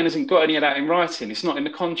 Harry Kane hasn't got any of that in writing. It's not in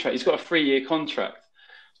the contract. He's got a 3-year contract.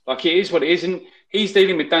 Like, it is what it is. And he's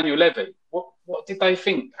dealing with Daniel Levy. What did they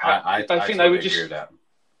think? I think they would just...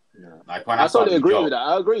 Yeah. Like I totally agree with that.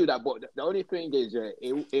 I agree with that, but the only thing is,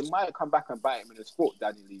 it might come back and bite him in his foot,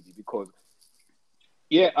 Daniel Levy, because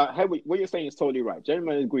what you're saying is totally right.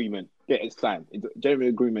 Gentleman agreement, get it signed. Gentleman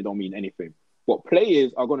agreement don't mean anything. But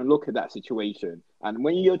players are going to look at that situation, and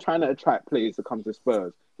when you're trying to attract players to come to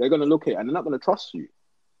Spurs, they're going to look at it and they're not going to trust you.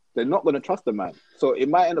 They're not going to trust the man. So it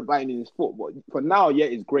might end up biting in his foot. But for now, yeah,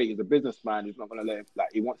 it's great. He's a businessman. He's not going to let him,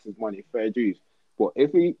 he wants his money, fair dues. But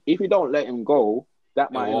if we don't let him go,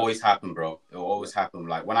 that might always happen, bro. It will always happen.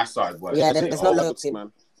 Like when I started working, there's no loyalty,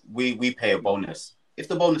 man. We pay a bonus. If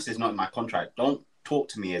the bonus is not in my contract, don't talk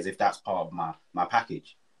to me as if that's part of my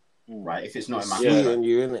package, right? If it's not in my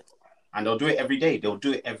contract, and they'll do it every day. They'll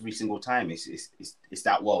do it every single time. It's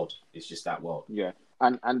that world. It's just that world. Yeah,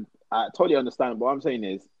 and I totally understand. What I'm saying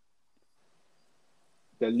is,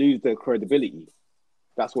 they lose their credibility.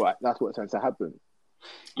 That's what tends to happen.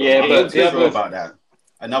 Yeah, but the other about that.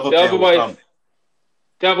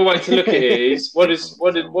 The other way to look at it is what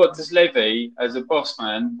does Levy, as a boss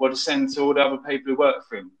man, what does send to all the other people who work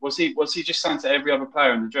for him? What's he just saying to every other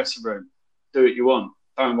player in the dressing room? Do what you want.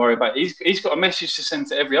 Don't worry about it. He's got a message to send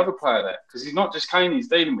to every other player there, because he's not just Kane he's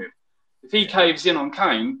dealing with. If he caves in on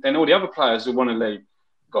Kane, then all the other players will want to leave.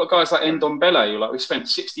 Got guys like Ndombele, like we spent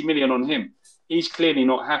 60 million on him. He's clearly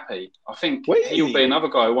not happy. I think he'll be another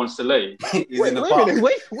guy who wants to leave. He's in the park.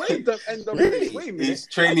 Wait a minute. He's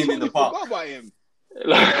training in the park. Forgot about him.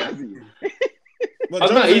 I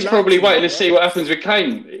don't know. He's probably waiting to see what happens with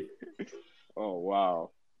Kane. Oh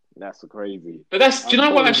wow, that's crazy. But do you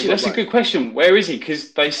know what? Actually, that's a good question. Where is he?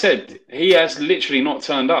 Because they said he has literally not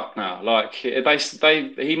turned up now. Like he missed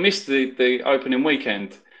the opening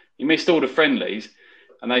weekend. He missed all the friendlies,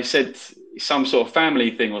 and they said some sort of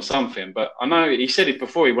family thing or something. But I know he said it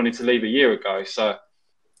before. He wanted to leave a year ago. So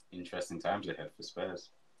interesting times ahead for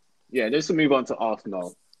Spurs. Yeah, let's move on to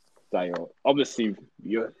Arsenal. Dale, obviously,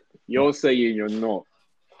 you're saying you're not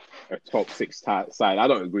a top 6 side. I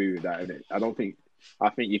don't agree with that. Innit? I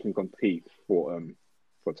think you can compete for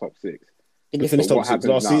top 6. You finished top 6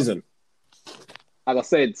 last season. As I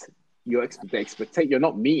said, you're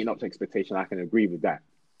not meeting up to expectation. I can agree with that.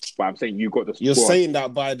 But I'm saying you got the squad. You're saying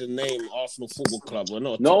that by the name Arsenal Football Club. We're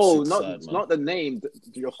not a top 6 side, not the name.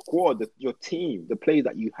 Your squad, your team, the players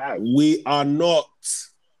that you have. We are not.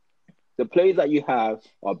 The players that you have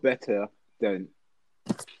are better than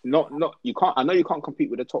you can't. I know you can't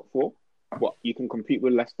compete with the top 4, but you can compete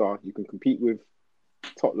with Leicester, you can compete with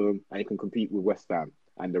Tottenham, and you can compete with West Ham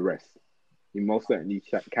and the rest. You most certainly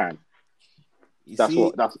can. If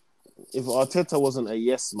Arteta wasn't a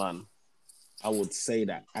yes man, I would say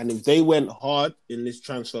that. And if they went hard in this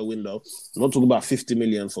transfer window, I'm not talking about 50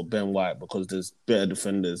 million for Ben White, because there's better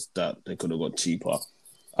defenders that they could have got cheaper.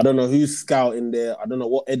 I don't know who's scouting there. I don't know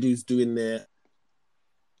what Edu's doing there.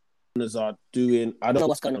 Are doing. I don't know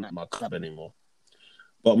what's going on at my club anymore.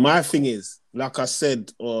 But my thing is, like I said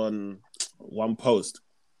on one post,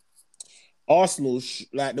 Arsenal,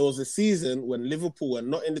 there was a season when Liverpool were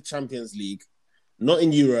not in the Champions League, not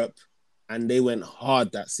in Europe, and they went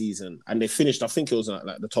hard that season. And they finished, I think it was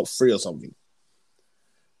like the top 3 or something.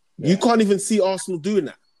 Yeah. You can't even see Arsenal doing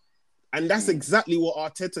that. And that's exactly what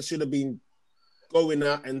Arteta should have been going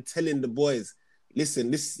out and telling the boys,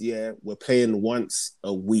 listen, this year we're playing once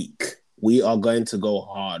a week. We are going to go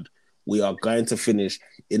hard. We are going to finish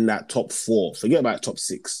in that top 4. Forget about top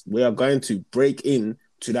 6. We are going to break in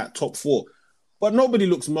to that top 4. But nobody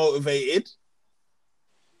looks motivated.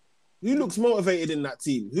 Who looks motivated in that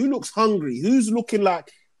team? Who looks hungry? Who's looking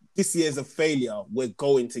like this year's a failure? We're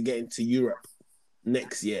going to get into Europe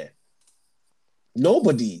next year.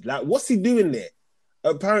 Nobody. Like, what's he doing there?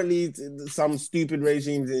 Apparently, some stupid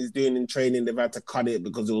regimes he's doing in training, they've had to cut it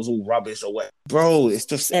because it was all rubbish or what. Bro, it's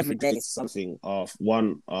just every day it's something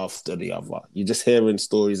one after the other. You're just hearing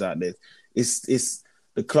stories out there. It's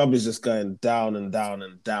the club is just going down and down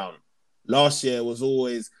and down. Last year was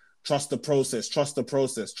always trust the process, trust the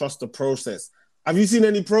process, trust the process. Have you seen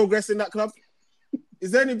any progress in that club? Is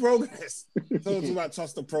there any progress? Talking about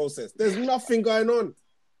trust the process. There's nothing going on.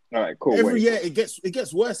 All right, cool. Every year it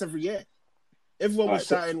gets worse every year. Everyone was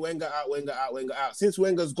shouting Wenger out, Wenger out, Wenger out. Since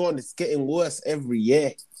Wenger's gone, it's getting worse every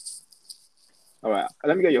year. All right,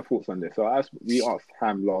 let me get your thoughts on this. So we asked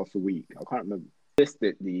Ham last week. I can't remember.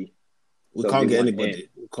 Realistically, we can't get anybody.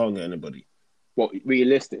 We can't get anybody. Well,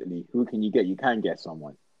 realistically, who can you get? You can get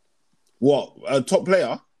someone. What? A top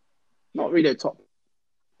player? Not really a top.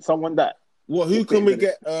 Someone that. What? Who can we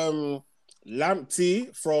get?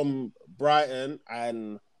 Lamptey from Brighton,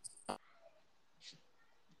 and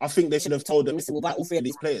I think they should have told them about all 3 of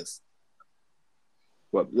these players.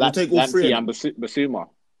 Well, we'll take all 3 and Basuma.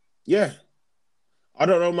 Yeah. I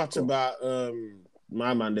don't know much about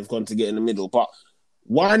my man they've gone to get in the middle, but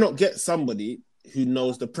why not get somebody who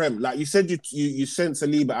knows the Prem. Like you said, you sent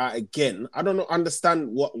Saliba out again. I don't understand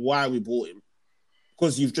why we bought him,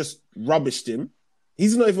 because you've just rubbished him.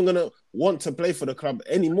 He's not even gonna want to play for the club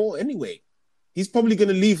anymore anyway. He's probably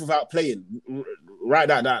gonna leave without playing. Write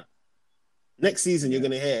that down. Next season, you're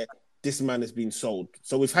gonna hear this man has been sold.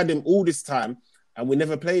 So we've had him all this time, and we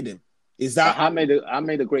never played him. Is that? I made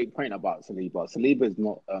a great point about Saliba. Saliba is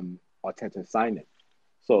not Arteta signing,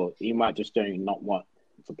 so he might just generally not want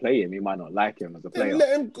to play him. He might not like him as a player.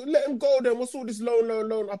 Let him go then. What's all this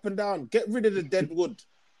loan up and down? Get rid of the dead wood.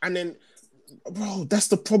 And then, bro, that's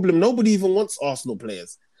the problem. Nobody even wants Arsenal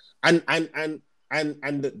players. And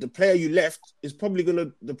the player you left is probably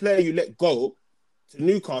the player you let go to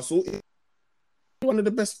Newcastle is one of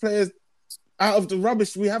the best players out of the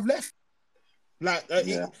rubbish we have left. Like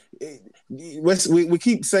we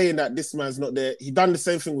keep saying that this man's not there. He done the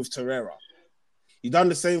same thing with Torreira. He done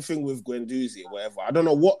the same thing with Guendouzi or whatever. I don't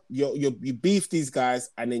know what you beef these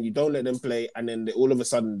guys and then you don't let them play and then all of a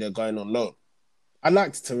sudden they're going on loan. I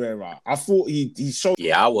liked Torreira. I thought he showed.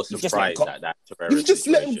 Yeah, I was surprised at that. Torreira you just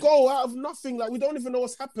let him go out of nothing. Like we don't even know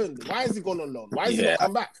what's happened. Why is he gone on loan? Why is he not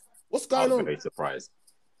come back? What's going on? Very surprised.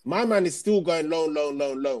 My man is still going loan.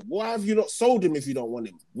 Why have you not sold him if you don't want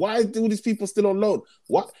him? Why are all these people still on loan?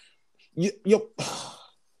 What you're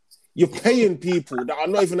paying people that are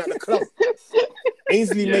not even at the club.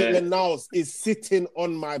 Ainsley Maitland-Niles is sitting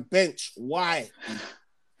on my bench. Why?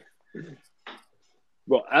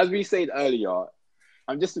 Well, as we said earlier,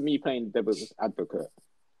 I'm just me playing devil's advocate.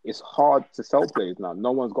 It's hard to sell players now.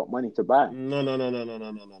 No one's got money to buy. No.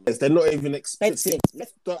 They're not even expensive.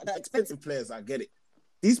 The expensive players, I get it.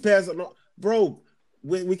 These players are not... Bro,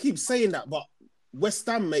 we keep saying that, but West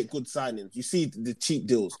Ham make good signings. You see the cheap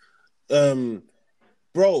deals.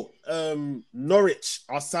 Norwich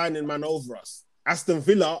are signing man over us. Aston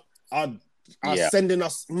Villa are sending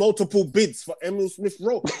us multiple bids for Emile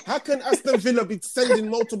Smith-Rowe. How can Aston Villa be sending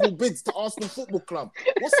multiple bids to Arsenal Football Club?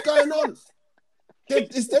 What's going on?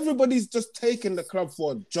 Everybody's just taking the club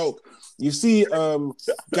for a joke. You see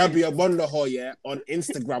Gabby Abondaho, on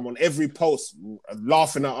Instagram, on every post,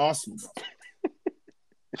 laughing at Arsenal,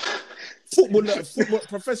 bro.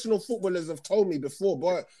 Professional footballers have told me before,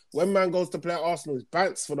 boy, when man goes to play at Arsenal, it's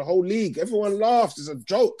bants for the whole league. Everyone laughs. It's a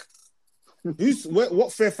joke.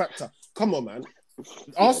 What fear factor? Come on, man.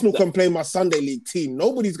 Arsenal can play my Sunday league team.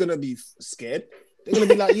 Nobody's going to be scared. They're going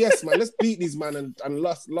to be like, yes, man, let's beat these man and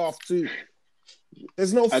laugh too.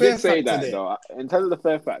 There's no fair factor there. Though. In terms of the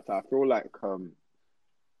fair factor, I feel like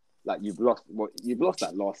you've lost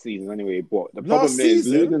that last season anyway. But the problem is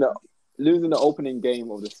losing the opening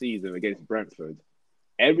game of the season against Brentford.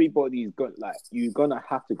 Everybody's you're gonna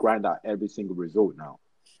have to grind out every single result now.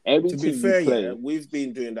 To be fair, we've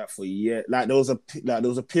been doing that for years. Like there was a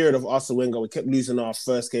period of Arsene Wenger. We kept losing our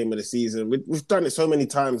first game of the season. We've done it so many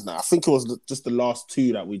times now. I think it was just the last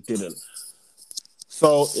two that we didn't.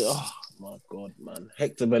 So, oh my God, man,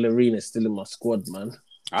 Hector Bellerin is still in my squad, man.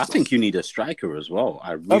 I think you need a striker as well.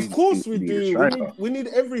 Of course we do. We need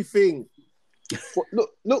everything.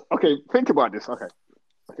 Look. Okay, think about this. Okay.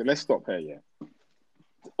 Let's stop here. Yeah,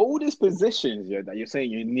 all these positions that you're saying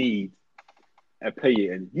you need a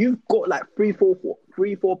player in, you've got like three,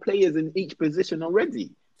 four players in each position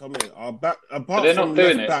already. Come here, apart from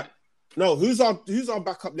left back. No, who's our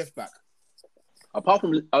backup left back? Apart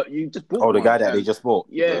from you just bought. The guy that they just bought.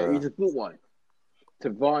 Yeah, you just bought one.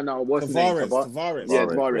 Tavares, what's his name? Tavares. Yeah,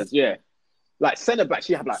 Tavares. Yeah. Like centre backs,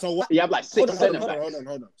 you have like six centre backs.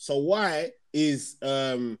 Hold on. So why is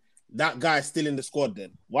that guy still in the squad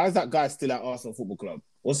then? Why is that guy still at Arsenal Football Club?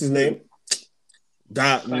 What's his name?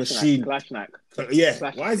 That machine. Kolasinac.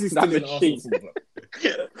 Yeah. Why is he still in Arsenal Football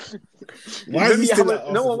Club? Why is he still at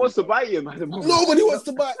Arsenal? No one wants to buy him at the moment. Nobody wants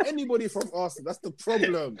to buy anybody from Arsenal. That's the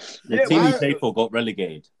problem. The team he played for got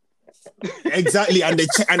relegated. Exactly, and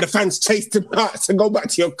the fans chased him out to go back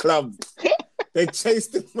to your club. They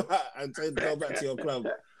chased him out and said, "Go back to your club."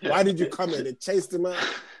 Why did you come here? They chased him out.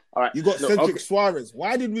 All right, you got Cedric Suarez.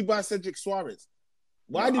 Why did we buy Cedric Suarez?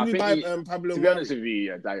 Why did we buy Pablo? To be honest with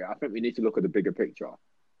you, Dario, I think we need to look at the bigger picture.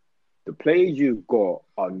 The players you've got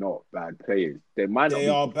are not bad players. They might not be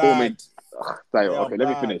performing. Okay, let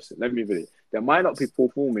me finish. They might not be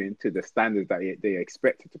performing to the standards that they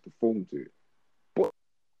expected to perform to. But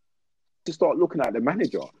to start looking at the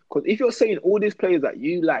manager, because if you're saying all these players that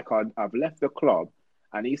you like have left the club,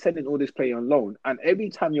 and he's sending all this player on loan, and every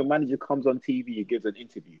time your manager comes on TV, he gives an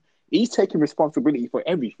interview, he's taking responsibility for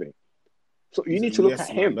everything. So you need to look at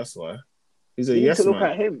him. That's why he's a yes man. You need to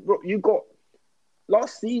look at him, bro. You got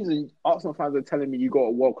last season. Arsenal fans are telling me you got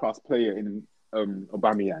a world class player in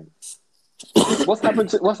Aubameyang. What's happened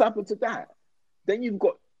to that? Then you've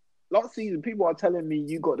got last season, people are telling me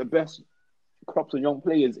you got the best crops of young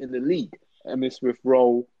players in the league. Emmitt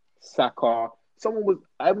Smith-Rowe, Saka.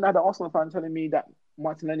 I haven't had an Arsenal fan telling me that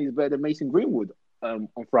Martinelli is better than Mason Greenwood on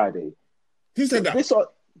Friday. Who said that?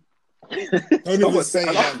 Don't even say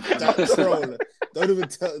that troll. Don't even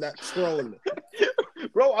tell that troll.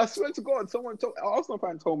 Bro, I swear to God, an Arsenal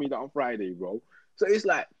fan told me that on Friday, bro. So it's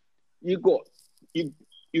like you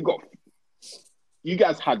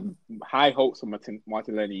guys had high hopes for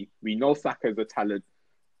Martinelli. We know Saka is a talent.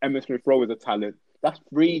 Emmitt Smith-Rowe is a talent. That's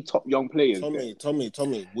 3 top young players.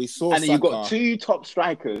 Tommy. We saw and then Saka. you got 2 top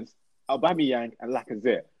strikers, Aubameyang and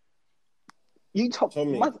Lacazette.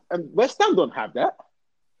 West Ham don't have that.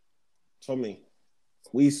 Tommy,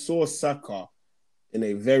 we saw Saka in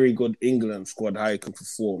a very good England squad, how he can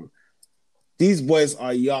perform. These boys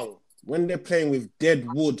are young. When they're playing with dead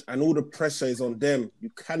wood and all the pressure is on them,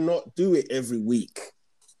 you cannot do it every week.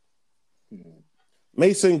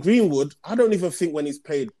 Mason Greenwood, I don't even think when he's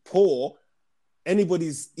played poor,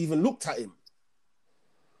 anybody's even looked at him.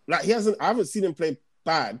 Like I haven't seen him play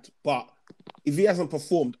bad, but if he hasn't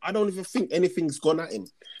performed, I don't even think anything's gone at him.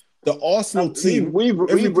 The Arsenal team, we've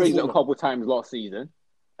raised it a couple of times last season.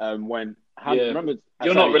 Remember,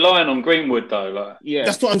 you're not relying on Greenwood though.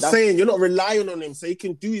 That's what I'm saying. You're not relying on him, so he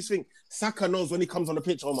can do his thing. Saka knows when he comes on the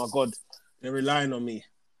pitch. Oh my God, they're relying on me.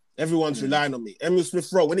 Everyone's relying on me. Emmitt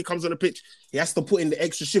Smith-Rowe, when he comes on the pitch, he has to put in the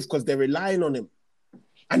extra shift because they're relying on him.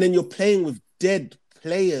 And then you're playing with dead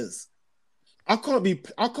players. I can't be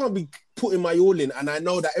putting my all in, and I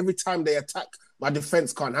know that every time they attack, my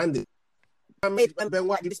defense can't handle it. I made Ben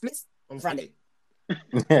White do the splits on Friday.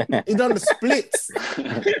 He done the splits.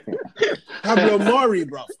 Pablo Mari,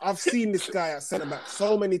 bro. I've seen this guy at centre back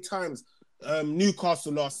so many times.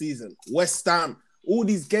 Newcastle last season, West Ham, all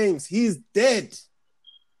these games, he's dead.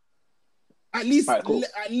 At least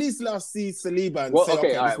last season, Saliba and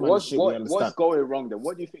what's going wrong then?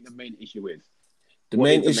 What do you think the main issue is? The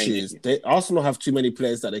main issue is Arsenal have too many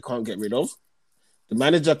players that they can't get rid of. The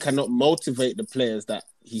manager cannot motivate the players that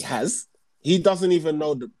he has. He doesn't even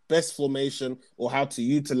know the best formation or how to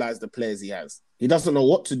utilize the players he has. He doesn't know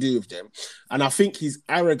what to do with them. And I think his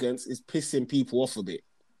arrogance is pissing people off a bit.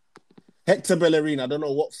 Hector Bellerin, I don't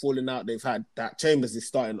know what falling out they've had. That Chambers is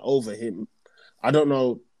starting over him. I don't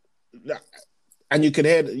know. And you can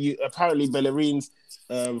hear apparently Bellerin's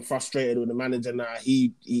frustrated with the manager now.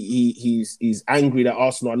 He's angry that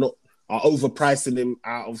Arsenal are overpricing him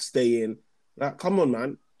out of staying. Like, come on,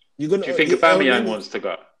 man. Do you think Aubameyang wants to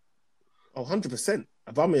go? Oh, 100%.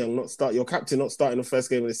 Aubameyang your captain not starting the first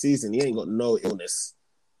game of the season. He ain't got no illness.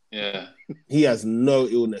 Yeah. He has no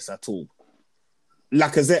illness at all.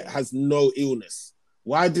 Lacazette has no illness.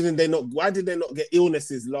 Why did they not get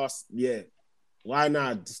illnesses last year? Why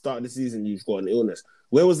now at the start of the season you've got an illness?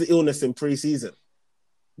 Where was the illness in pre-season?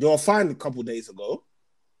 They were fine a couple of days ago.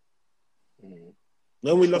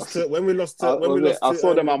 When we lost to I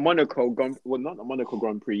saw them at Monaco. Not the Monaco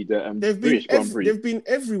Grand Prix. The British Grand Prix. They've been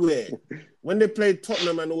everywhere. When they played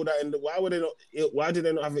Tottenham and all that, and why did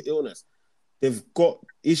they not have an illness? They've got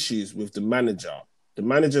issues with the manager. The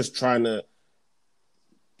manager's trying to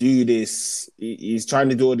do this. He's trying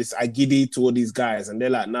to do all this agidi to all these guys, and they're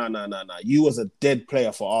like, nah. You was a dead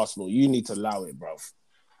player for Arsenal. You need to allow it, bruv.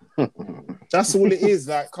 That's all it is.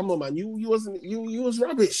 Like, come on, man. You was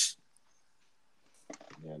rubbish.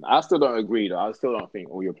 Yeah, I still don't agree, though. I still don't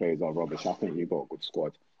think all your players are rubbish. I think you've got a good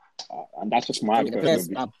squad. And that's just my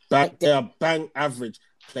personal view. They are bang average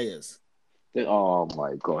players. Oh,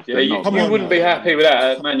 my gosh. Yeah, you wouldn't be happy with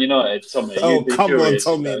that at Man United, Tommy. Oh, come on,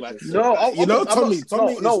 Tommy, man. No, Tommy is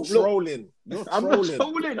trolling. You're I'm not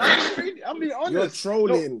trolling. I'm being honest. You're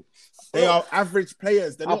trolling. They are average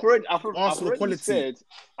players. They're not Arsenal quality.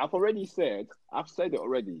 I've said it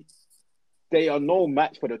already. They are no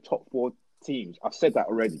match for the top 4 teams. I've said that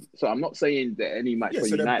already. So I'm not saying that any match for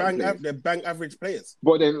United. They're bang average players.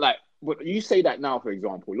 But then, but you say that now, for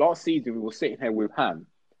example. Last season, we were sitting here with Ham.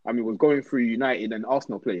 I mean, we're going through United and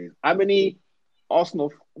Arsenal players. How many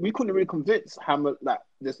Arsenal... We couldn't really convince Ham that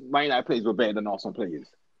this Man United players were better than Arsenal players.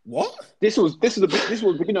 What? This was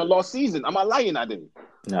beginning of last season. Am I lying, Adi?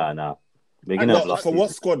 No. Beginning of last for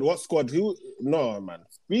season. What squad? Who? No, man.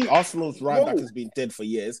 Arsenal's right back has been dead for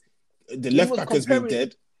years. The left back has been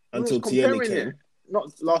dead until Tierney came.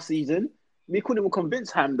 Not last season. We couldn't even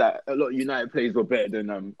convince Ham that a lot of United players were better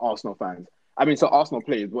than Arsenal fans. I mean, so Arsenal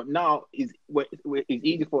players. But now it's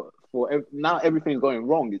easy for now everything's going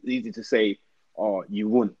wrong. It's easy to say, "Oh, you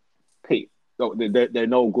wouldn't pick. No, they're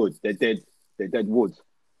no good. They're dead. They're dead wood."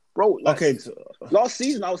 Bro, last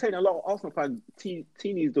season I was saying a lot of Arsenal fans.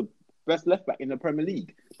 Tierney is the best left back in the Premier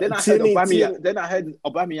League. Then I heard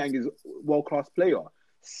Aubameyang is a world class player.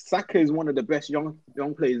 Saka is one of the best young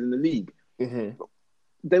players in the league. Mm-hmm.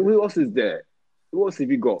 Then who else is there? Who else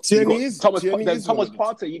have you got? Tierney you got is Thomas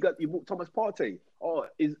Partey. You bought Thomas Partey. Oh,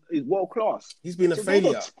 is world class. He's been a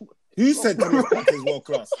failure. Who said Thomas Partey is world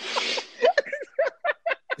class?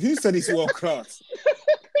 Who said he's world class?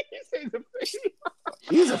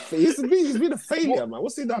 He's been a failure, man.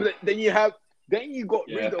 What's he done? Then you got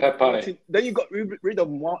rid of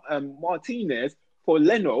Martinez for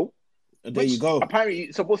Leno. There you go. Apparently,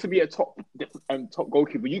 it's supposed to be a top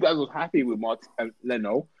goalkeeper. You guys was happy with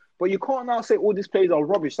Leno, but you can't now say all these players are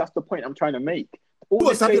rubbish. That's the point I'm trying to make.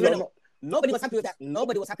 Nobody was happy with that.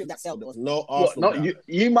 Nobody was happy with that sell. No Arsenal.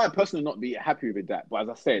 You might personally not be happy with that, but as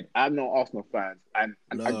I said, I'm not Arsenal fans, and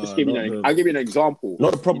I'll give you an example.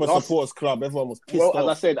 Not a proper supporters club. Everyone was pissed off. As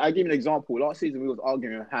I said, I give you an example. Last season, we was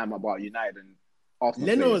arguing with Ham about United and Arsenal.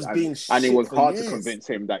 Leno has been shit, and it was hard to convince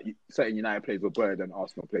him that certain United players were better than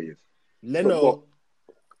Arsenal players. Leno,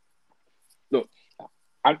 look,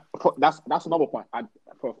 that's another point.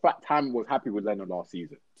 For a fact, Ham was happy with Leno last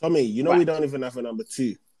season. Tommy, we don't even have a number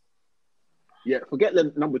 2. Yeah, forget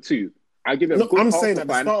the number 2. I give it. I'm saying at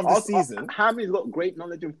the start of the season, Ham has got great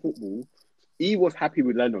knowledge in football. He was happy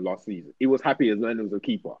with Leno last season. He was happy as Leno was a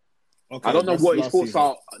keeper. Okay, I don't know what his thoughts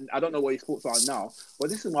are. I don't know what his thoughts are now.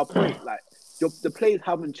 But this is my point. Like the players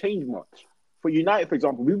haven't changed much. For United, for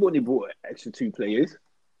example, we've only bought extra 2 players.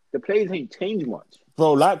 The players ain't changed much,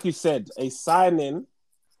 bro. Like you said, a signing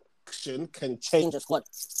action can change a squad.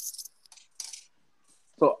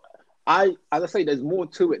 So, as I say, there's more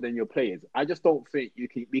to it than your players. I just don't think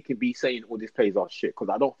we can be saying all these players are shit, because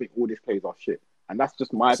I don't think all these players are shit, and that's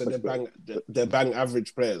just my perspective. They're bang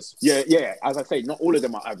average players. Yeah. As I say, not all of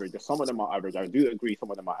them are average. Some of them are average. I do agree,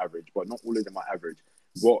 some of them are average, but not all of them are average.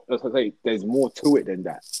 But as I say, there's more to it than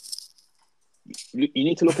that. You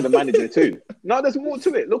need to look at the manager too. No, there's more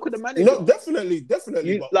to it. Look at the manager. No, definitely.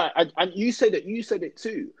 And you said it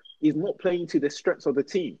too. He's not playing to the strengths of the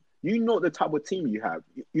team. You know the type of team you have.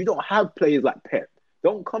 You don't have players like Pep.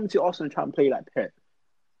 Don't come to Arsenal and try and play like Pep.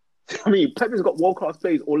 I mean, Pep has got world-class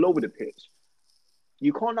players all over the pitch.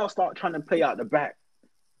 You can't now start trying to play out the back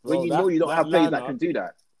when you know you don't have players that can do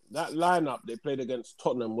that. That lineup they played against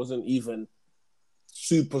Tottenham wasn't even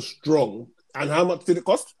super strong. And how much did it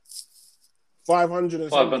cost?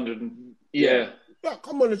 500. Yeah.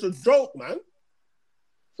 Come on, it's a joke, man.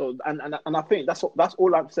 So and I think that's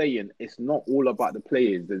all I'm saying. It's not all about the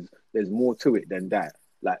players. There's more to it than that.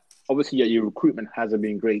 Like obviously, your recruitment hasn't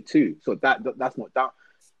been great too. So that's not that.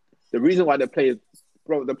 The reason why the players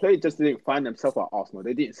just didn't find themselves at Arsenal.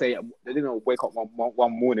 They didn't wake up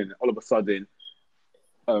one morning and all of a sudden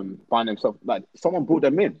find themselves like someone brought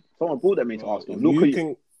them in. Someone brought them into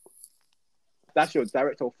Arsenal. That's your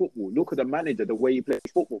director of football. Look at the manager, the way he plays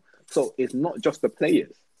football. So it's not just the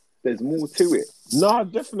players. There's more to it. No,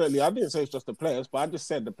 definitely. I didn't say it's just the players, but I just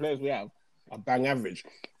said the players we have are bang average.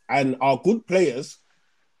 And our good players,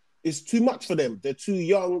 it's too much for them. They're too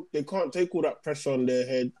young. They can't take all that pressure on their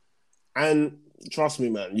head. And trust me,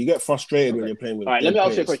 man, you get frustrated when you're playing with. All right, let me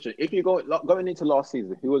ask you a question. If you going into last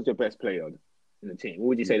season, who was your best player in the team? What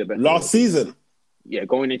would you say the best? Last season? Yeah,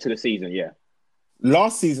 going into the season, yeah.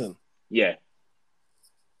 Last season? Yeah.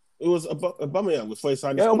 It was Aubameyang before he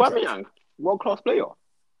signed his contract. Aubameyang, world-class player.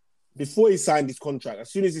 Before he signed his contract.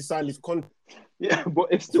 As soon as he signed his contract. Yeah, but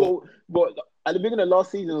it's still... But at the beginning of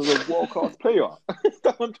last season, he was a world-class player.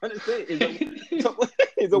 That's what I'm trying to say.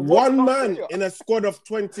 He's a one man player in a squad of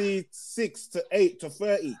 26 to 8 to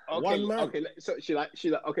 30. Okay, one man. Okay, so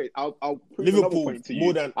I'll prove Liverpool another point to you.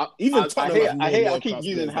 More than... even Tottenham. I hate I keep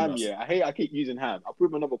using Ham, yeah. I keep using Ham. I'll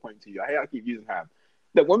prove another point to you. I keep using Ham.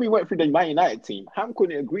 That when we went through the Man United team, Ham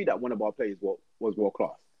couldn't agree that one of our players was world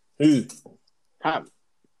class. Who? Ham.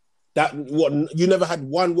 That what? You never had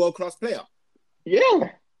one world class player? Yeah.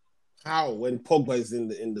 How? When Pogba is in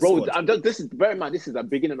the bro, squad? This is very much. This is the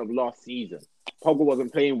beginning of last season. Pogba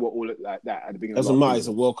wasn't playing all like that at the beginning. Doesn't matter. He's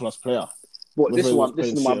a world class player. But this is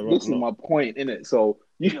my point, innit? So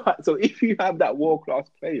if you have that world class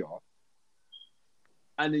player.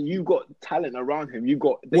 And then you got talent around him. You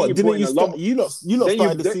got. What didn't you start? You lot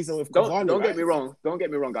started the season with Cavani. Don't get me wrong. Don't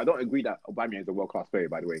get me wrong. I don't agree that Aubameyang is a world class player.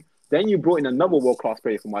 By the way, then you brought in another world class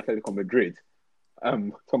player from Atletico Madrid,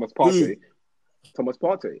 Thomas Partey. Thomas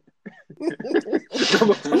Partey.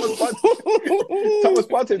 Thomas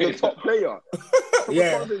Partey is a top player.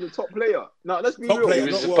 Partey is a top player. Now let's be real. He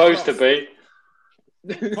was supposed to be.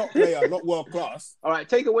 Top player, not world class. All right,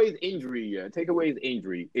 take away his injury. Yeah, take away his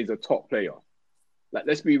injury. Is a top player. Like,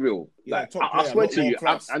 let's be real. Like, I swear to you,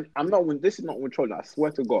 I'm not. This is not one troll. I swear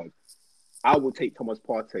to God, I will take Thomas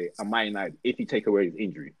Partey and Man United if you take away his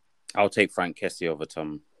injury. I'll take Frank Kessie over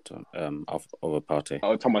Tom over Partey.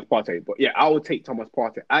 Oh, Thomas Partey. But yeah, I would take Thomas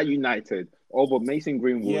Partey at United over Mason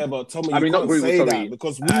Greenwood. Yeah, but Tommy, I mean, you not can't Greenwood, say sorry. that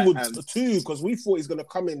because we would too, because we thought he's going to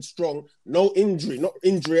come in strong, not injury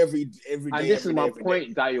every day. And this is my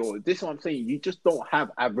point, Dio. This is what I'm saying. You just don't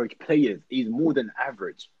have average players. He's more than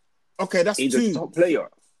average. Okay, that's He's a top player.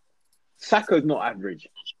 Saka's not average.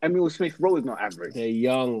 Emile Smith-Rowe is not average. They're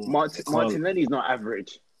young. Martinelli's not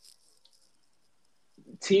average.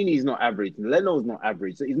 Tini's not average. Leno's not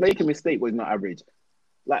average. So he's making a mistake, but he's not average.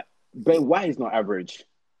 Like, Ben White is not average.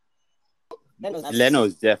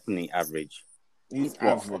 Leno's definitely average. He's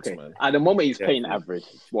average, man. At the moment, he's playing average.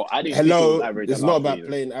 Well, I didn't Hello, think he was average. It's not about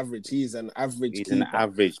playing average. He's an average He's keeper. an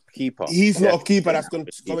average keeper. He's not a keeper that's going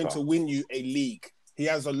to win you a league. He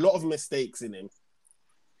has a lot of mistakes in him.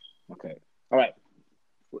 Okay. All right.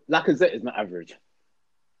 Lacazette is not average.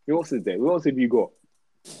 Who else is there? Who else have you got?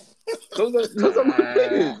 Those are my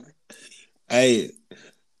players. Hey,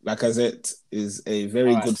 Lacazette is a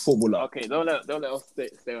very good footballer. Okay, don't let us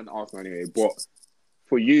stay on Arsenal anyway. But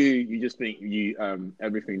for you just think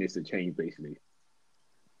everything needs to change, basically.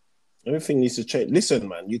 Everything needs to change. Listen,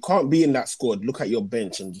 man, you can't be in that squad. Look at your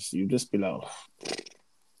bench and you just be like,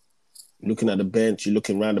 looking at the bench, you're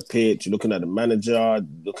looking around the pitch, you're looking at the manager,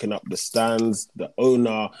 looking up the stands, the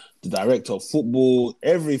owner, the director of football,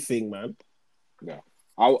 everything, man. Yeah.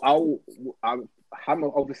 Ham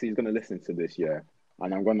obviously is going to listen to this, yeah,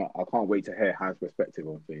 and I can't wait to hear Ham's perspective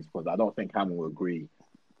on things because I don't think Ham will agree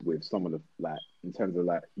with some of the in terms of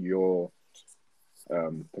your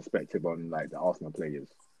perspective on the Arsenal players.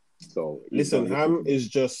 So listen, Ham is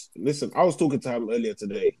just I was talking to Ham earlier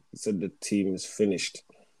today. He said the team is finished.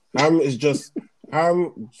 Ham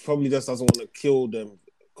probably just doesn't want to kill them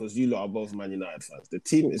because you lot are both Man United fans. The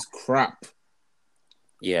team is crap.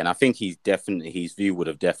 Yeah, and I think his view would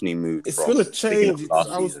have definitely moved. It's going to change.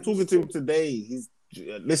 I was talking to him today.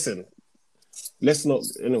 Listen. Let's not.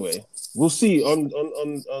 Anyway, we'll see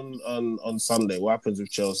on Sunday what happens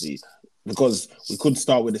with Chelsea because we could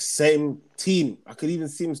start with the same team. I could even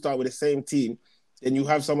see him start with the same team. Then you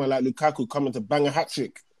have someone like Lukaku coming to bang a hat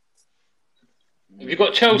trick. Have you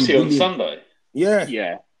got Chelsea on Sunday?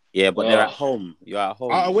 Yeah. Yeah, but they're at home. You're at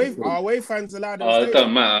home. Our away fans allowed. It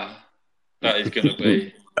doesn't matter. That is going to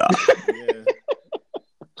be. Yeah.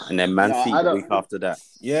 And then Man City the week after that.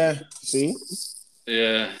 Yeah. See.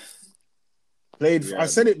 Yeah. Played. Yeah. I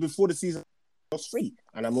said it before the season was free,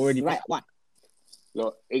 and I'm already right. What?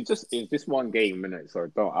 Look, it's just one game, innit? So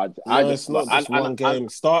don't. It's not just one game.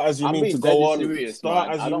 Start as you mean to go on. Start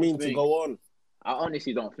as you mean to go on. I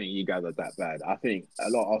honestly don't think you guys are that bad. I think a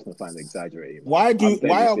lot of Arsenal fans exaggerate. Why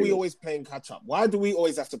are we always playing catch up? Why do we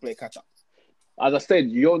always have to play catch up? As I said,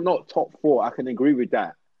 you're not top 4. I can agree with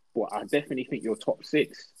that, but I definitely think you're top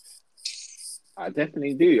 6. I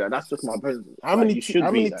definitely do, and that's just my opinion. How many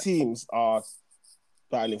teams are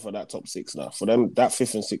battling for that top 6 now? For them, that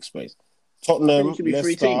 5th and 6th place: Tottenham,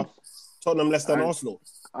 Leicester, and Arsenal.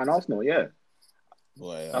 And Arsenal, yeah.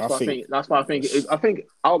 Boy, that's why I think. I think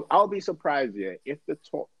I'll be surprised if the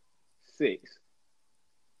top 6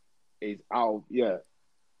 is out. Yeah,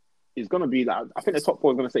 it's gonna be like I think the top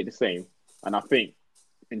 4 is gonna stay the same, and I think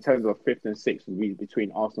in terms of 5th and 6th will be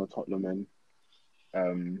between Arsenal, Tottenham,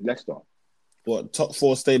 and Leicester. What top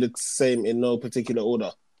 4 stay the same in no particular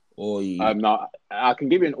order, or no, I can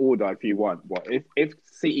give you an order if you want. But if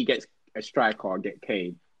City gets a striker, get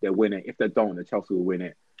Kane, they'll win it. If they don't, the Chelsea will win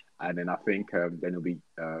it. And then I think then it'll be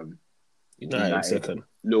United second.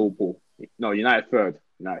 Liverpool. No, United third.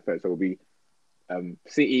 So it'll be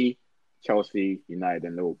City, Chelsea, United,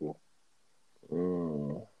 and Liverpool.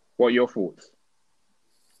 What are your thoughts?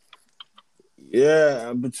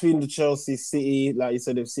 Yeah, between the Chelsea, City, like you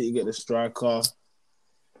said, if City get the striker,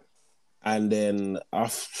 and then I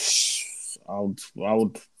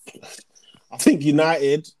think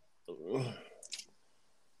United.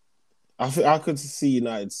 I could see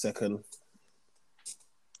United second.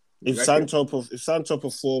 If Sancho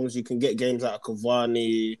performs, you can get games out of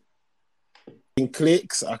Cavani. In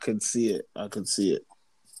clicks, I could see it. And Chris,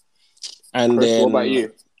 then, what about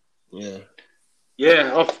you?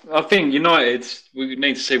 Yeah, I think United. We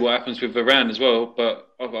need to see what happens with Varane as well. But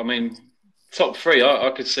I mean, top 3,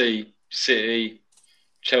 I could see City,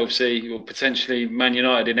 Chelsea, or potentially Man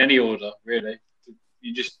United in any order. Really.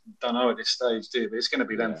 You just don't know at this stage, do you? But it's going to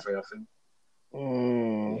be them 3, I think.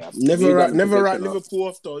 Never write Liverpool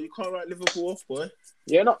off, though. You can't write Liverpool off, boy.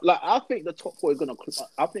 Yeah, I think the top 4 is going to.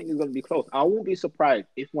 I think it's going to be close. I won't be surprised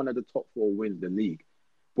if one of the top 4 wins the league.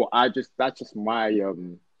 But that's just my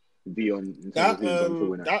view on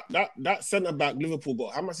that centre back Liverpool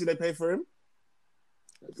got. How much did they pay for him?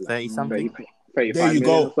 30 something. 35 There you million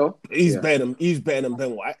go. or so. He's Yeah. better than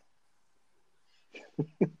Ben White.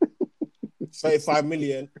 35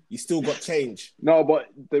 million, you still got change. No, but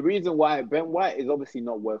the reason why Ben White is obviously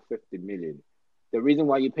not worth 50 million. The reason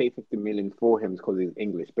why you pay 50 million for him is because he's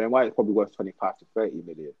English. Ben White is probably worth 25 to 30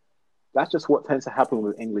 million. That's just what tends to happen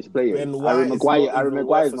with English players. Ben White Harry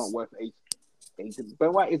Maguire is not worth 80.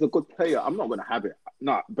 Ben White is a good player. I'm not going to have it.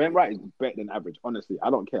 No, Ben White is better than average. Honestly, I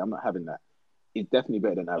don't care. I'm not having that. He's definitely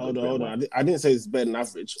better than average. Hold on. I didn't say it's better than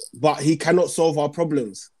average, but he cannot solve our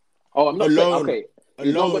problems. Oh, I'm not alone. saying, okay.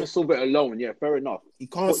 He's not going to solve it alone. Yeah, fair enough. He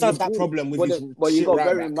can't solve that problem with his But you got to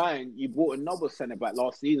bear right in mind, you bought another centre back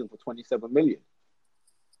last season for 27 million.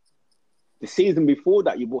 The season before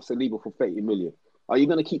that, you bought Saliba for 30 million. Are you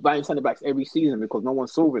going to keep buying centre backs every season because no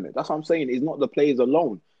one's solving it? That's what I'm saying. It's not the players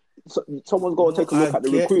alone. So, someone's got to take a look at the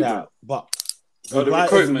recruitment. But the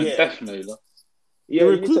recruitment, definitely. Like. Yeah,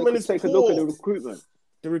 the recruitment is take a look at the recruitment.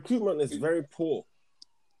 The recruitment is very poor.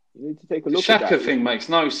 You need to take a look at that. Xhaka thing makes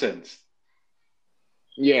no sense.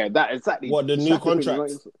 Yeah, that exactly. What, the new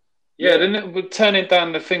contract? Yeah, then we're turning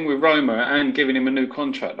down the thing with Roma and giving him a new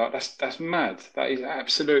contract. Like that's mad. That is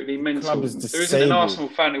absolutely mental. Club is there isn't an Arsenal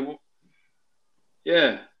fan who.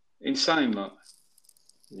 Yeah, insane. Like.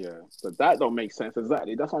 Yeah, but that don't make sense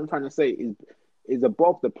exactly. That's what I'm trying to say. Is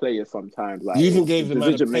above the player sometimes. Like you even gave him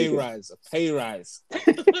a pay rise. Someone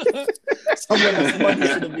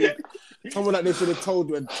that they should have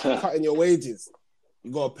told when cutting your wages.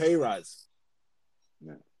 You got a pay rise.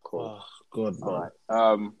 Yeah, cool. Oh, God, man.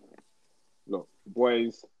 All right. Look,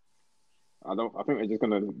 boys. I think we're just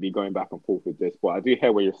gonna be going back and forth with this, but I do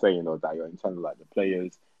hear what you're saying though, that you're in terms of like the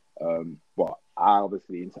players. But I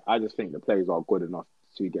just think the players are good enough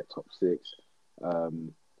to get top 6.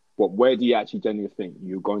 But where do you actually genuinely think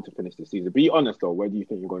you're going to finish the season? Be honest though, where do you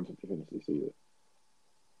think you're going to finish the season?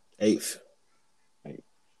 8th.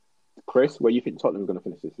 Chris, where do you think Tottenham's going to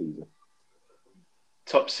finish this season?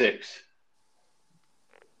 Top 6.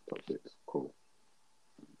 Top 6, cool.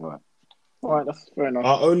 All right, that's fair enough.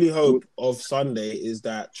 Our only hope of Sunday is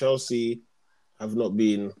that Chelsea have not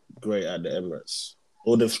been great at the Emirates.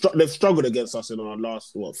 Or they've struggled against us in our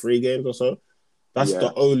last, 3 games or so? That's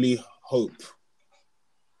the only hope.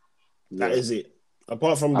 That is it.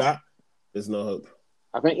 Apart from that, there's no hope.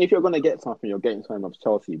 I think if you're going to get something, you're getting something of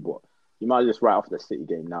Chelsea, but you might just write off the City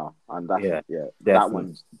game now. And that's, that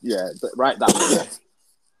one's, right,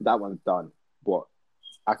 that one's done. But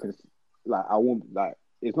I won't,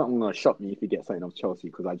 it's not going to shock me if you get something of Chelsea,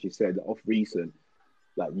 because as you said, off recent,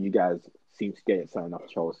 you guys seem to get something of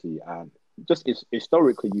Chelsea. And just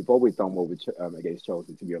historically, you've always done well with, against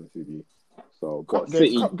Chelsea, to be honest with you. So, cup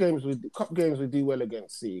games we do well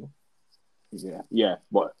against City. Yeah,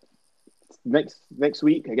 but next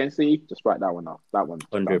week against City, just write that one up. That one,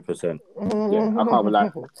 100%. Yeah,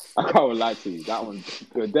 I can't lie to you. That one,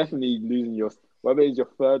 you're definitely losing whether it's your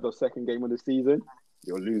 3rd or 2nd game of the season,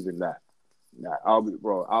 you're losing that. Nah,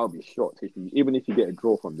 I'll be shocked even if you get a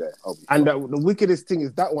draw from there. And the wickedest thing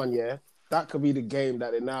is that one, that could be the game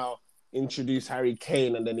that they now introduce Harry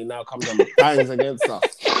Kane, and then he now comes and bangs against us.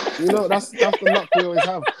 That's the luck we always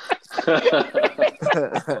have.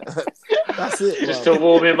 That's it. Just to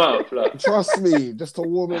warm him up. Trust me, just to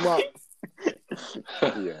warm him up.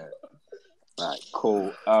 Yeah. All right,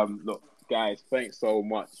 cool. Look, guys, thanks so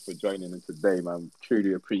much for joining in today, man.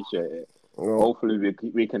 Truly appreciate it. Hopefully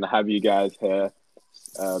we can have you guys here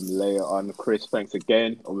later on. Chris, thanks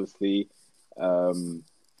again. Obviously,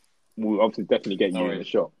 we'll obviously definitely get you in the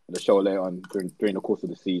show later on during the course of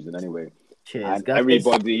the season. Anyway, cheers, and guys.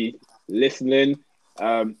 everybody listening,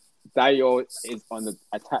 Dayo is on the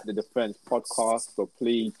Attack the Defense podcast, so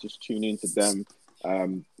please just tune in to them.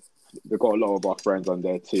 They've got a lot of our friends on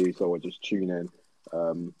there too, so we'll just tune in.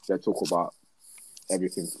 They talk about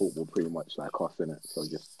everything football, pretty much like us, innit? So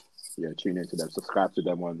just tune in to them. Subscribe to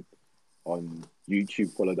them on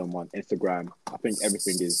YouTube. Follow them on Instagram. I think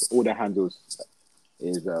everything is all the handles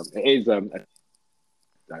is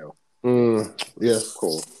Dayo. Yeah,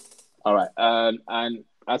 cool. All right, and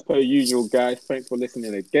as per usual, guys, thanks for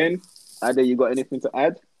listening again. Ade, you got anything to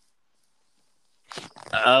add?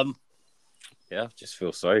 Yeah, I just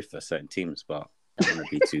feel sorry for certain teams, but I don't want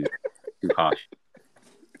to be too harsh.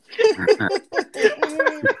 I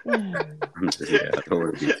don't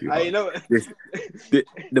want to be too harsh.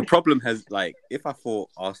 The problem has, if I thought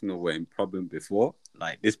Arsenal were in problem before,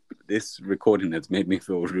 this recording has made me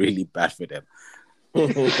feel really bad for them.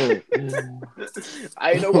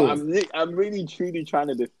 I know what I'm really truly trying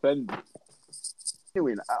to defend.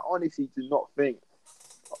 Anyway, I honestly do not think.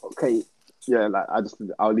 Okay,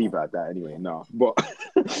 I'll leave it at that anyway. No, but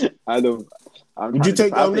I don't. Would you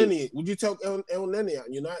take El Neni? Would you take El Neni at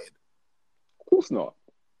United? course not.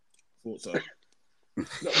 Thought so.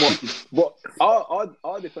 What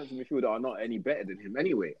our defensive midfielder are not any better than him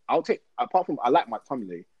anyway. I'll take apart from I like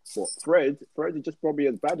McTominay, but Fred is just probably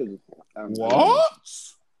as bad as what?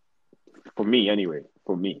 For me anyway.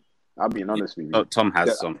 For me, I'm being honest with you. Tom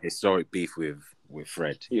has some historic beef with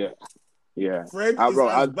Fred. Yeah. Fred is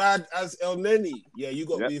as bad as El Neni. Yeah, you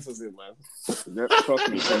got beef with him, man. Trust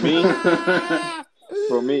me.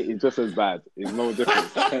 For me, it's just as bad. It's no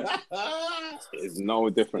difference. It's no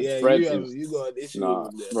difference. Yeah, Fred you got an issue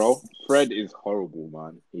with him. Bro. Fred is horrible,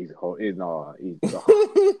 man. He's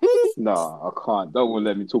nah, I can't. Don't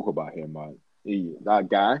let me talk about him, man. That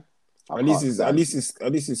guy. At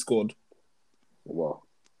least he scored. Well,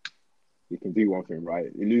 you can do one thing, right?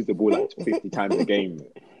 You lose the ball like 50 times a game.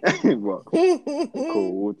 Well,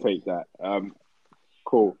 cool. We'll take that.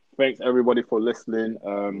 Cool. Thanks everybody for listening.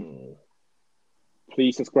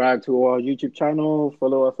 Please subscribe to our YouTube channel.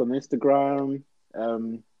 Follow us on Instagram,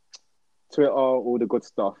 Twitter, all the good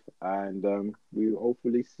stuff. And we will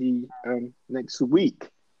hopefully see next week.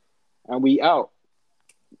 And we out.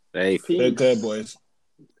 Hey, take care, boys.